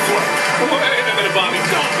panda in flight. Wait a minute, Bobby.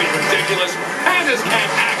 Don't be ridiculous. Pandas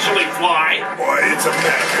can't actually fly. Boy, it's a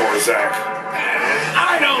metaphor, Zach.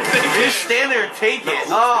 I don't think you just stand there and take it.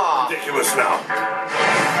 Oh. Ridiculous now.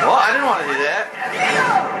 Well, I didn't want to do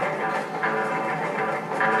that.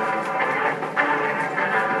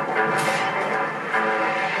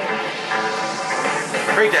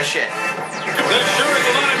 Break that shit. There sure is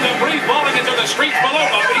a lot of debris falling into the streets below,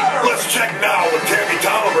 Bobby. Let's check now with Tammy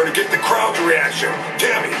Tolliver to get the crowd's reaction.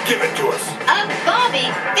 Tammy, give it to us. Bobby,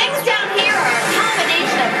 things down here are a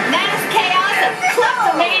combination of mass chaos and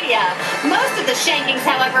kleptomania. Most of the shankings,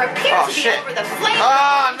 however, appear to be over the flames.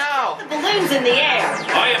 Oh, no. The balloons in the air.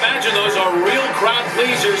 I imagine those are real crowd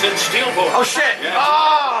pleasers in Steelport. Oh, shit. Yeah,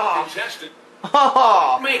 Oh. contestant.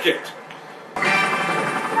 Oh. Make it.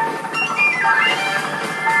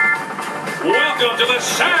 Welcome to the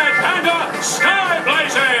Sad Panda Sky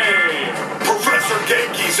Blazing! Professor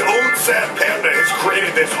Genki's own Sad Panda has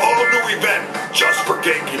created this all-new event just for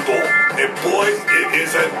Genki Bowl. And boy, it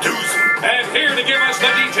is a doozy. And here to give us the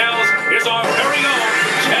details is our very own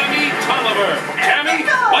Tammy Tolliver. Tammy,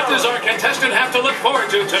 what does our contestant have to look forward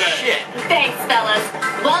to today? Shit. Thanks, fellas.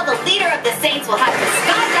 Well, the leader of the Saints will have to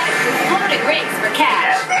skydive through floating rings for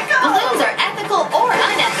cash. Balloons are ethical or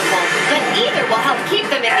unethical, but either will help keep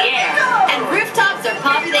them in the air. And rooftops are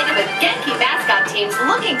populated with Genki mascot teams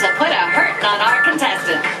looking to put a hurting on our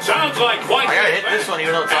contestant. Sounds like quite I gotta hit this one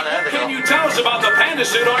even though it's unethical. Can you tell us about the panda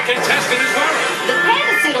suit our contestant is wearing? The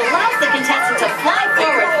panda suit allows the contestant to fly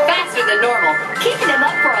forward faster than normal, keeping him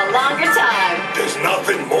up for a longer time. There's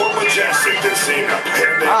nothing more majestic than seeing a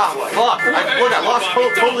panda in flight. Fuck.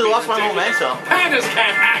 I totally lost my momentum. Pandas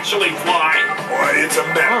can't actually fly. Boy, it's a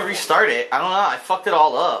I'm mess. gonna restart it. I don't know. I fucked it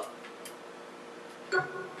all up.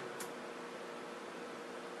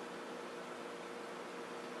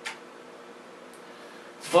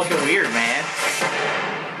 It's fucking weird, man.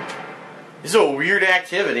 This is a weird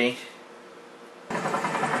activity.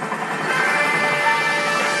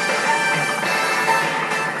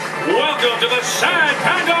 Welcome to the Sad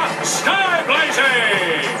Panda Sky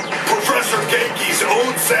Blazing! Professor Genki's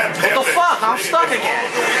own Sad Panda. What the fuck? I'm stuck again.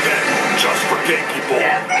 Just for Genki Bowl.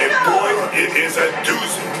 And boy, it is a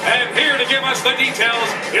doozy. And here to give us the details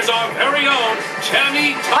is our very own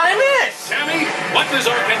Tammy Tolliver. I missed! Tammy, what does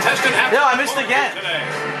our contestant have I missed again. today?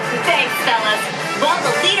 Thanks, fellas. Well,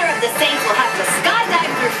 the leader of the Saints will have to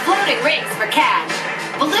skydive through floating rings for cash.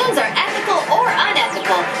 Balloons are ethical or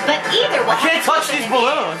unethical, but either will I can't touch these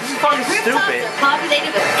balloons. This is fucking stupid. Rooftops are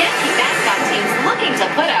populated with Genki mascot teams looking to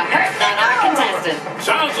put a hurt on our contestant.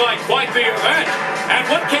 Sounds like quite the event. And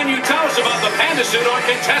what can you tell us about the panda suit our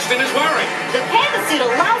contestant is wearing? The panda suit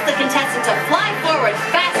allows the contestant to fly forward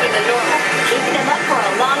faster than normal, keeping them up for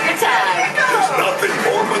a longer time. There's nothing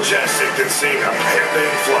more majestic than seeing a panda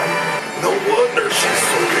in flight. No wonder she's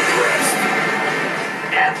so depressed.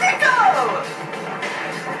 Ethical!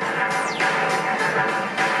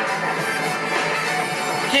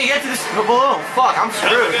 Can't get to this balloon. Fuck, I'm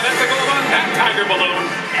screwed. Nothing unethical about that tiger balloon.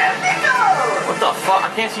 Ethical! What the fuck? I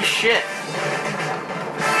can't see shit.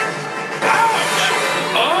 Ouch!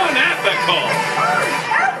 Unethical!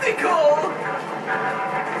 Unethical!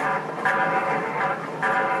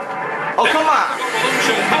 Oh, come on. Ethical balloons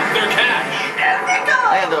should help their cash.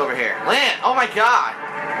 Ethical! Land over here. Land. Oh my god.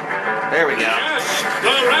 There we go. Yes,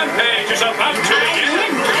 the rampage is about to begin. I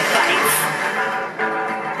win my fights.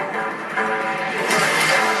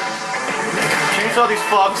 Chainsaw these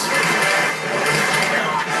fucks.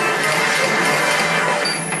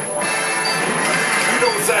 You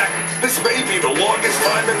know, Zach, this may be the longest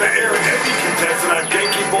time in the air any contestant on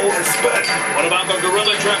Genki Bowl has spent. What about the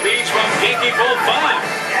gorilla trapeze from Genki Bowl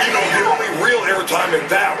 5? You know, the only real airtime in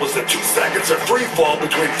that was the 2 seconds of free fall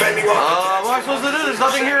between fending off What am I supposed to do? There's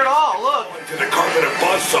nothing here at all. Look. to the carpet of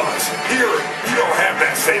buzzsaws. Here, you don't have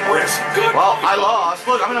that same risk. Good. Well, I lost.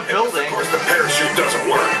 Look, I'm in a building. Of course, the parachute doesn't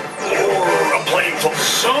work. Or a plane fall.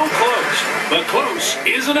 So close, but close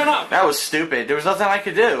isn't enough. That was stupid. There was nothing I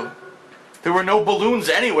could do. There were no balloons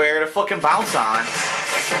anywhere to fucking bounce on.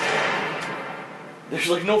 There's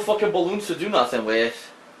like no fucking balloons to do nothing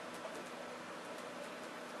with.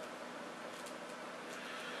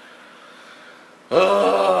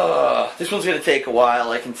 Ugh, this one's gonna take a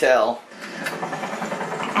while, I can tell.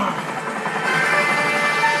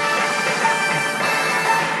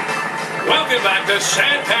 Welcome back to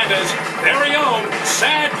Sad Panda's very own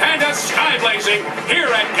Sad Panda Skyblazing here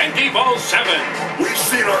at Genki Bowl 7. We've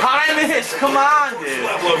seen our How'd I miss? Come on, dude.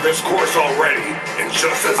 level of this course already, and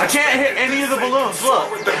just as I can't hit any of the balloons.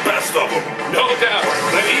 Look. with the best of them. No doubt,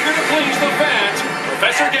 but eager to please the fans,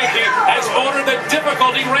 Professor Genki has ordered the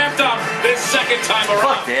difficulty ramped up this second time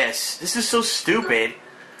around. Fuck this. This is so stupid.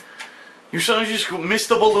 You're supposed to just miss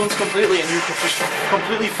the balloons completely and you can just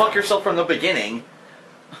completely fuck yourself from the beginning.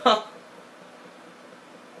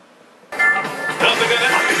 Nothing in it.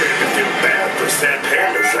 I'm beginning to feel bad for Sad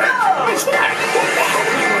Panda, Zach. Is that? How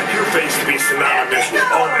would you like your face to be synonymous with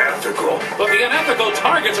unethical? But the unethical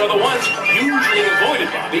targets are the ones usually avoided,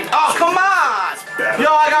 Bobby. Oh, come on! Yo,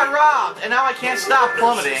 I got robbed, and now I can't stop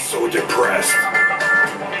plummeting. So depressed.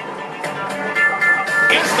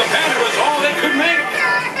 Guess the panda was all they could make.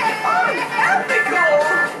 Unethical!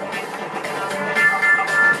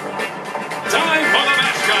 Time for the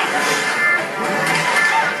mascots.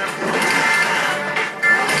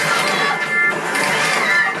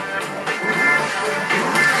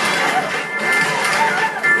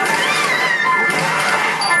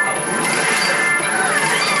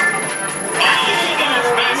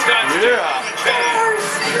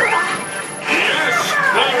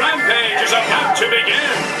 To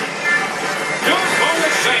begin. Good for the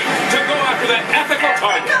Saints to go after that ethical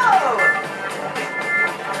target.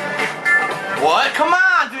 What? Come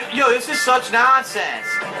on, dude. Yo, this is such nonsense.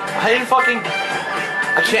 I didn't fucking...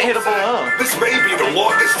 I can't hit a balloon. This may be the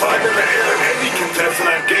longest time in the air any contestant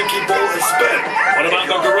on Genki Bowl has spent. What about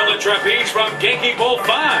the gorilla trapeze from Genki Bowl 5?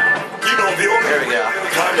 You know, the only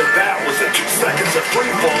time in that was the 2 seconds of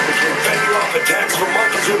free fall between fending off attacks from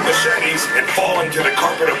monkeys with machetes and falling to the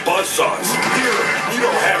carpet of buzzsaws. Here, you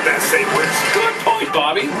don't have that same risk. Good point,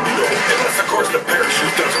 Bobby. You know, unless, of course, the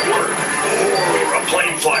parachute doesn't work. Or a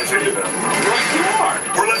plane flies into them. Right you are.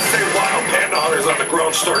 Or let's say wild panda hunters on the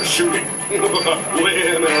ground start shooting.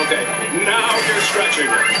 Okay, now you're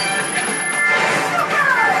stretching it.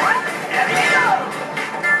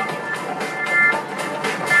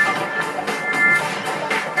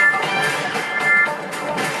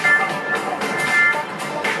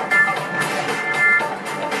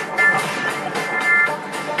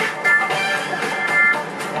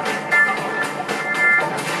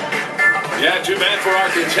 Yeah, too bad for our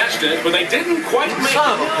contestants, but they didn't quite make it.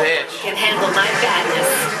 Son of a bitch. Can handle my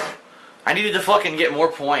badness. I needed to fucking get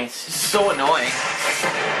more points. It's so annoying.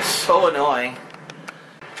 So annoying.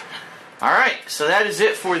 Alright, so that is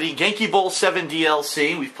it for the Genki Bowl 7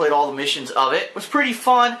 DLC. We've played all the missions of it. It was pretty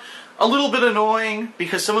fun. a little bit annoying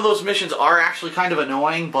because some of those missions are actually kind of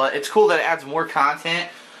annoying, but it's cool that it adds more content,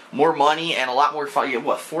 more money, and a lot more,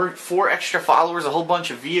 four extra followers, a whole bunch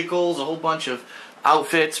of vehicles, a whole bunch of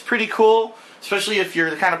outfits. Pretty cool, especially if you're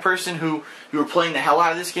the kind of person who are playing the hell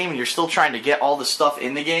out of this game and you're still trying to get all the stuff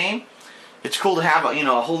in the game. It's cool to have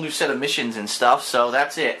a whole new set of missions and stuff. So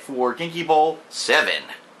that's it for Genki Bowl 7.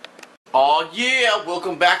 Oh yeah,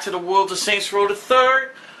 welcome back to the world of Saints Row the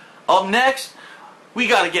Third. Up next, we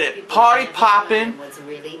gotta get it party poppin'. What's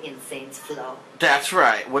really in Saints Flow? That's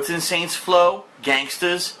right. What's in Saints Flow?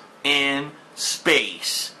 Gangsters in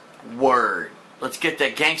space. Word. Let's get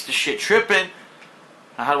that gangster shit trippin'.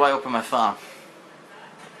 Now, how do I open my phone?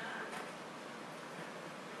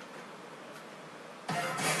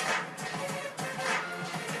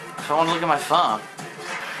 If I want to look at my phone.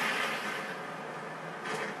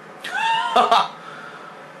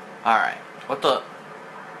 Alright. What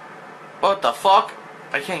the fuck?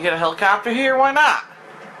 I can't get a helicopter here? Why not?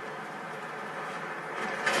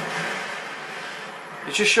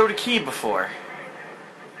 It just showed a key before.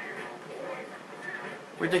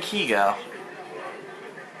 Where'd the key go?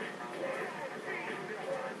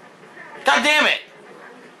 God damn it!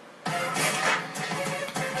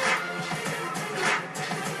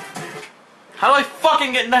 How do I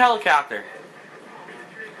fucking get in the helicopter?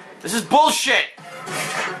 This is bullshit!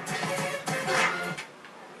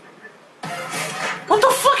 What the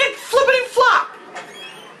fucking flippity flop?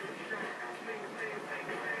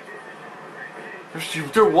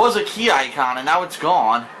 There was a key icon and now it's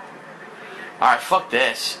gone. Alright, fuck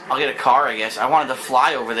this. I'll get a car, I guess. I wanted to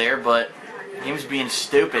fly over there, but the game's being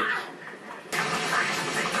stupid.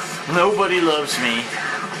 Nobody loves me.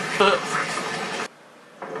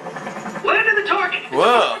 Land in the target.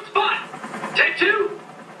 Whoa. Spot. Take 2.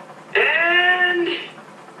 And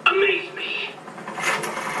amaze me.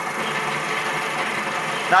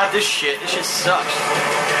 Not this shit. This shit sucks.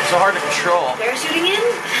 So hard to control. Parachuting in?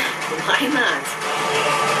 Why not?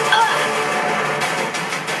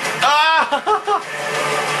 Ah!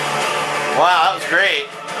 Wow, that was great.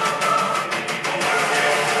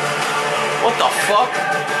 What the fuck?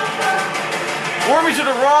 Wore me to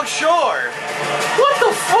the wrong shore. What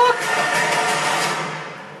the fuck?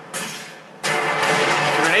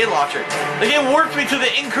 Grenade launcher. The game warped me to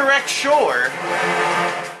the incorrect shore.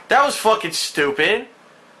 That was fucking stupid.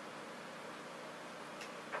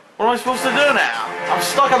 What am I supposed to do now? I'm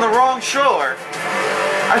stuck on the wrong shore.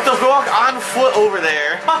 I have to walk on foot over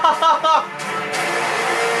there.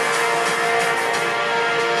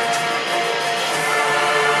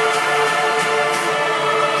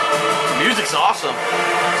 The music's awesome.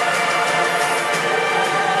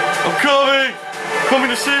 I'm coming! Coming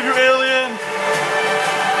to save you, alien!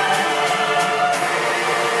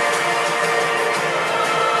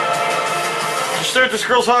 You stare at this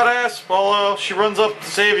girl's hot ass while she runs up to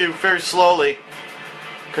save you very slowly.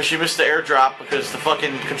 Because she missed the airdrop, because the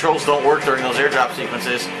fucking controls don't work during those airdrop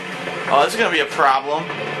sequences. Oh, this is gonna be a problem.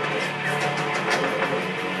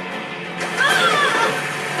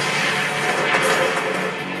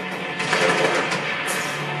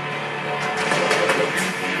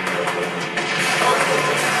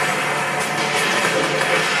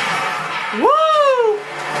 Woo!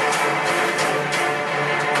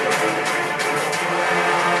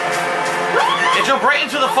 You jump right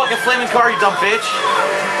into the fucking flaming car, you dumb bitch.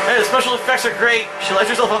 Hey, the special effects are great. She lights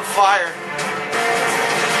herself on fire.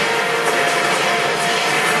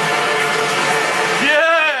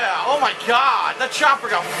 Yeah! Oh my god, that chopper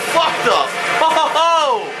got fucked up. Ho ho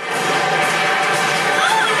ho!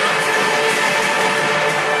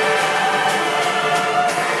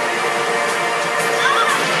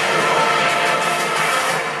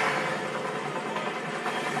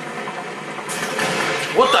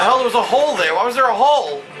 What the hell? There was a hole there. Why was there a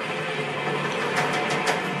hole?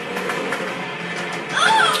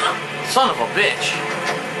 Son of a bitch.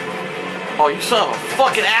 Oh, you son of a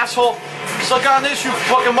fucking asshole. Suck on this, you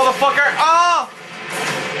fucking motherfucker. Ah!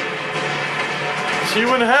 See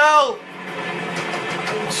you in hell.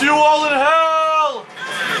 See you all in hell.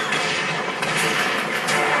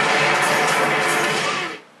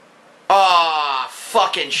 Ah,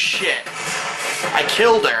 fucking shit. I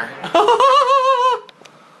killed her.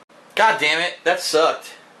 God damn it, that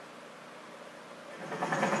sucked.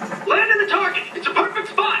 Land in the target. It's a perfect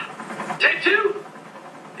spot. Take 2.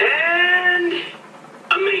 And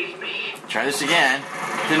amaze me. Try this again.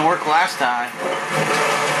 Didn't work last time.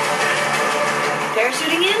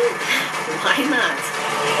 Parachuting in? Why not?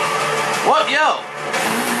 What? Yo!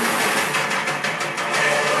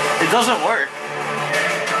 It doesn't work.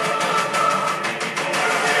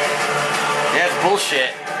 Yeah, it's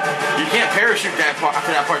bullshit. You can't parachute that part.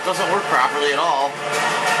 That part doesn't work properly at all.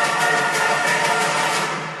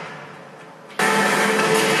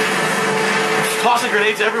 Tossing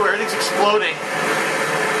grenades everywhere. Everything's exploding.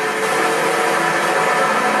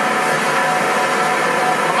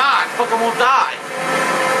 Come on, fucking won't die.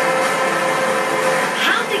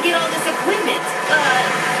 How'd they get all this equipment?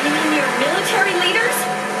 You mean your military leaders?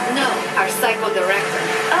 No, our psycho director.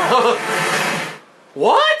 Oh.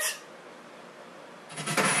 What?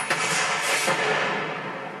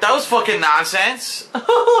 That was fucking nonsense.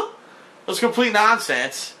 That was complete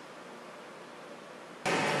nonsense.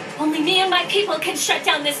 Only me and my people can shut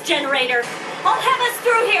down this generator. I'll have us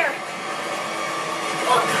through here.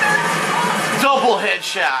 Double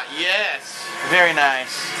headshot, yes. Very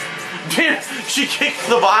nice. Dude, she kicked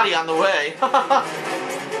the body on the way.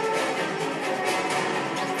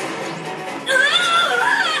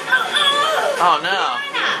 Oh no.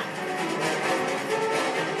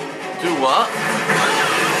 Do what?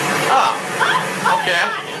 Oh. Okay.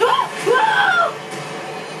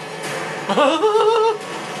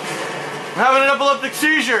 I'm having an epileptic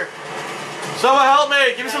seizure. Someone help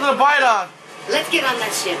me. Give me something to bite on. Let's get on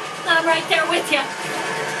that ship. I'm right there with you.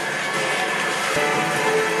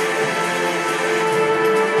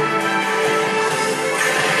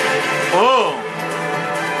 Oh.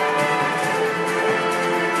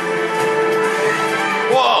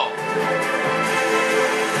 Whoa.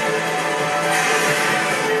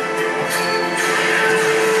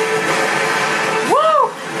 Woo.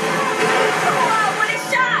 Wow, what a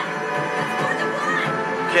shot. For the blood.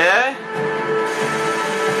 Okay.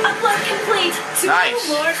 Upload complete. Nice.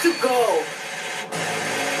 2 more to go.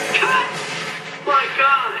 Cut! My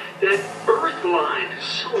God, that earth line is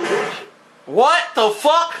so rich. What the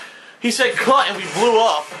fuck? He said cut and we blew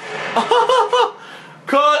up.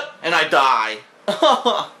 Cut and I die.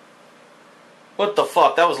 What the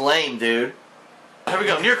fuck? That was lame, dude. Here we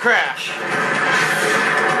go. Near crash.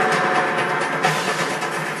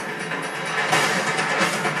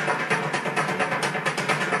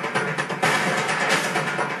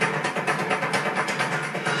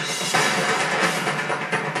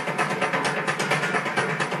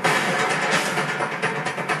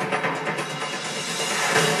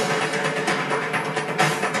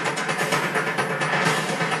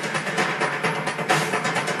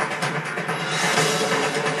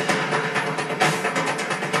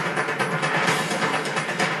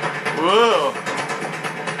 Whoa.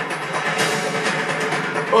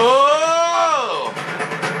 Oh!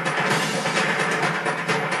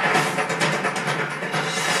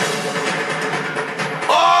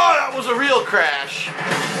 Oh, that was a real crash.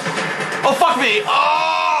 Oh, fuck me.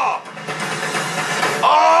 Oh!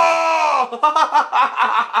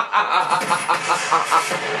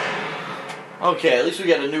 Oh! Okay, at least we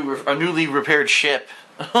got a newly repaired ship.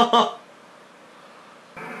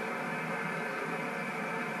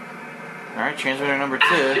 Alright, transmitter number 2.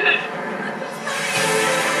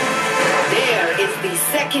 There is the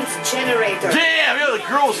second generator. Damn, yo, the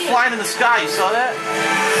girl was flying in the sky, you saw that?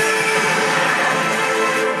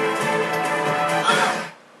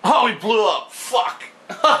 Oh, we blew up. Fuck.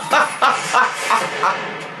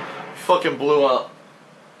 Fucking blew up.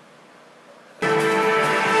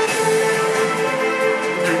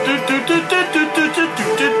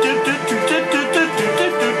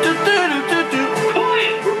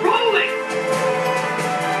 Quiet, we're rolling.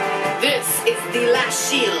 This is the last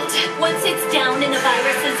shield. Once it's down and the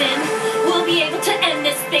virus is in, we'll be able to end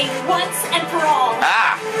this thing once and for all.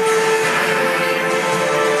 Ah!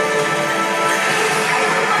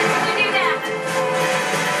 Once we do that,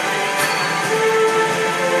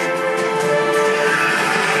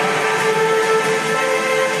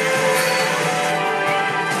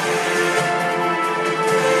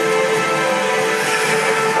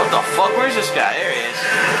 What the fuck? Where's this guy? There he is.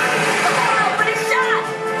 oh, what a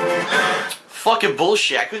shot! Fucking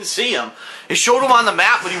bullshit. I couldn't see him. It showed him on the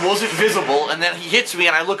map, but he wasn't visible, and then he hits me,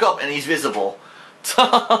 and I look up, and he's visible.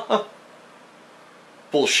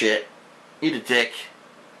 Bullshit. Eat a dick.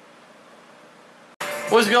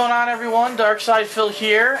 What's going on, everyone? Darkside Phil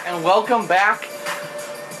here, and welcome back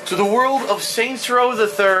to the world of Saints Row the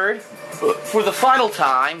Third for the final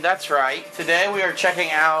time. That's right. Today we are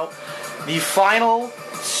checking out the final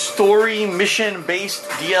story mission-based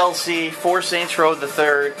DLC for Saints Row the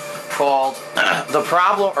Third called The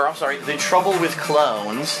Trouble with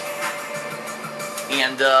Clones.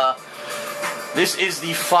 And this is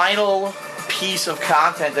the final piece of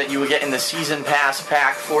content that you will get in the Season Pass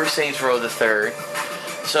pack for Saints Row the Third.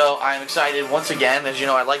 So I'm excited once again. As you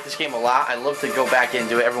know, I like this game a lot. I love to go back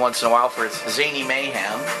into it every once in a while for its zany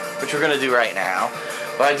mayhem, which we're going to do right now.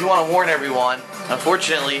 But I do want to warn everyone,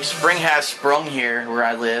 Unfortunately, spring has sprung here where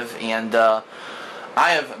I live, and I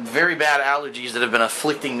have very bad allergies that have been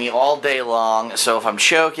afflicting me all day long. So if I'm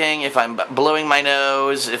choking, if I'm blowing my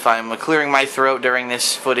nose, if I'm clearing my throat during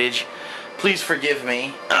this footage, please forgive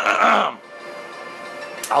me. I'll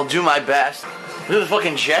do my best. Look at the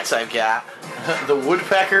fucking jets I've got. The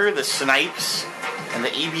Woodpecker, the Snipes, and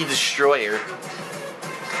the EB Destroyer.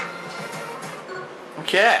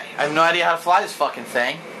 Okay, I have no idea how to fly this fucking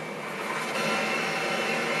thing.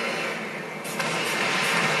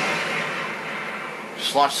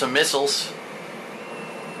 Just launch some missiles.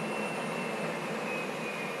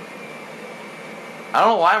 I don't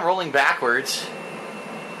know why I'm rolling backwards.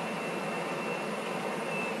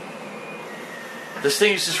 This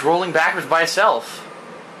thing is just rolling backwards by itself.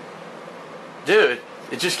 Dude,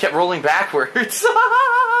 it just kept rolling backwards.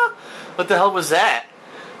 What the hell was that?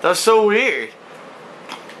 That was so weird.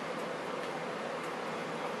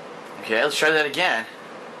 Okay, let's try that again.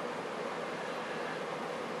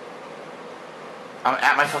 I'm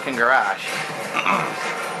at my fucking garage.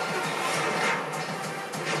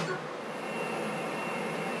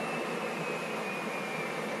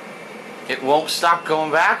 It won't stop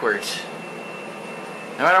going backwards.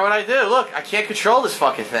 No matter what I do. Look, I can't control this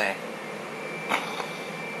fucking thing.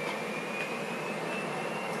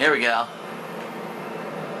 Here we go.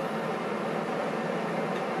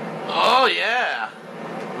 Oh yeah.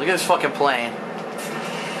 Look at this fucking plane.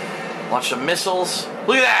 Launch some missiles.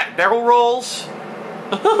 Look at that! Barrel rolls!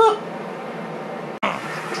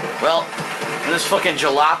 Well, this fucking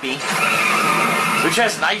jalopy, which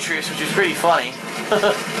has nitrous, which is pretty funny.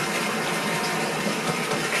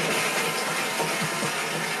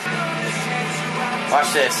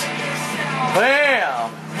 Watch this.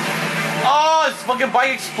 Bam! Oh, this fucking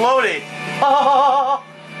bike exploded! I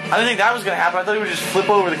didn't think that was gonna happen. I thought it would just flip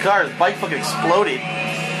over the car. The bike fucking exploded.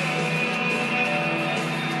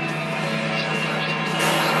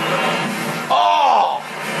 Oh!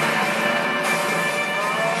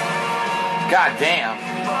 God damn.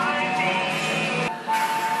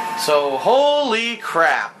 So, holy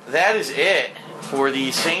crap. That is it for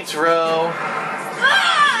the Saints Row.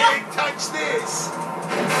 Can't touch this!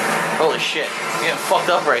 Holy shit. I'm getting fucked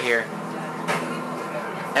up right here.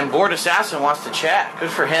 And Bored Assassin wants to chat. Good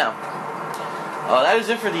for him. That is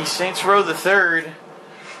it for the Saints Row the 3rd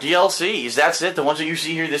DLCs. That's it. The ones that you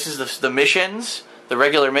see here, this is the missions, the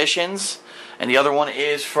regular missions. And the other one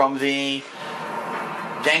is from the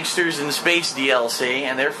Gangsters in Space DLC.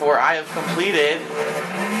 And therefore, I have completed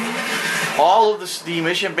all of the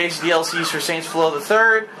mission-based DLCs for Saints Row the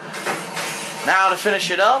 3rd. Now to finish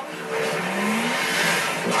it up.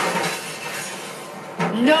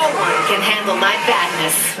 No one can handle my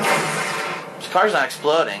badness. This car's not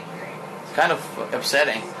exploding. It's kind of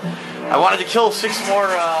upsetting. I wanted to kill six more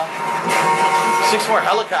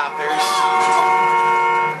helicopters,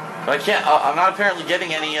 but I can't. I'm not apparently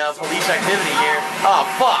getting any police activity here. Oh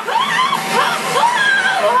fuck!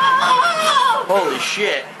 Holy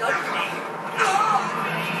shit!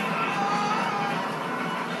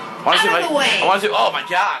 I want to see. Oh my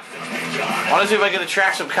god! I want to see if I can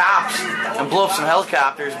attract some cops and blow up some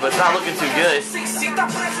helicopters, but it's not looking too good.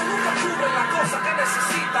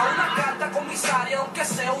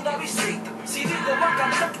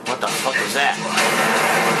 What the fuck was that?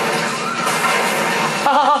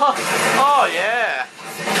 Oh yeah!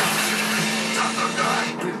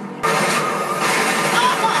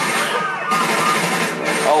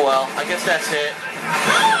 Oh well, I guess that's it.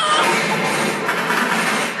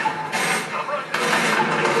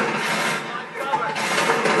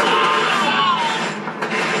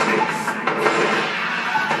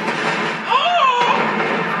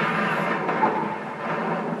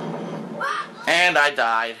 And I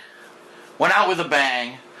died. Went out with a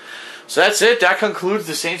bang. So that's it. That concludes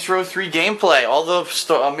the Saints Row 3 gameplay. All the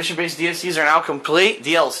mission-based DLCs are now complete.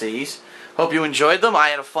 DLCs. Hope you enjoyed them. I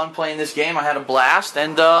had a fun playing this game. I had a blast,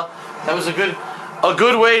 and that was a good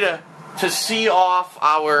way to see off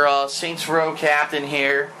our Saints Row captain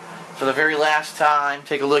here for the very last time.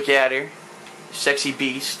 Take a look at her, sexy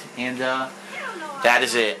beast, and that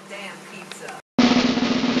is it.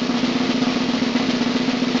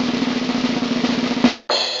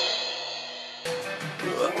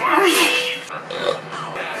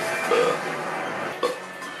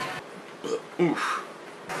 Oof.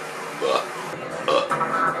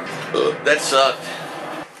 That sucked.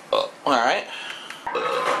 Alright.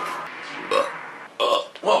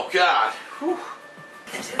 Oh, God.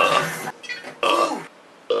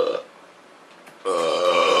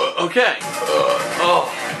 Okay.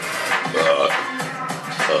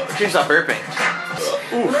 Can't stop burping.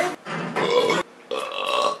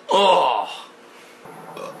 Oh.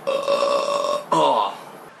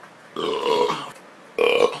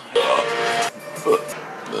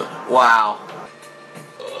 Wow.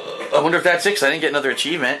 I wonder if that's it, 'cause I didn't get another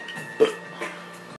achievement.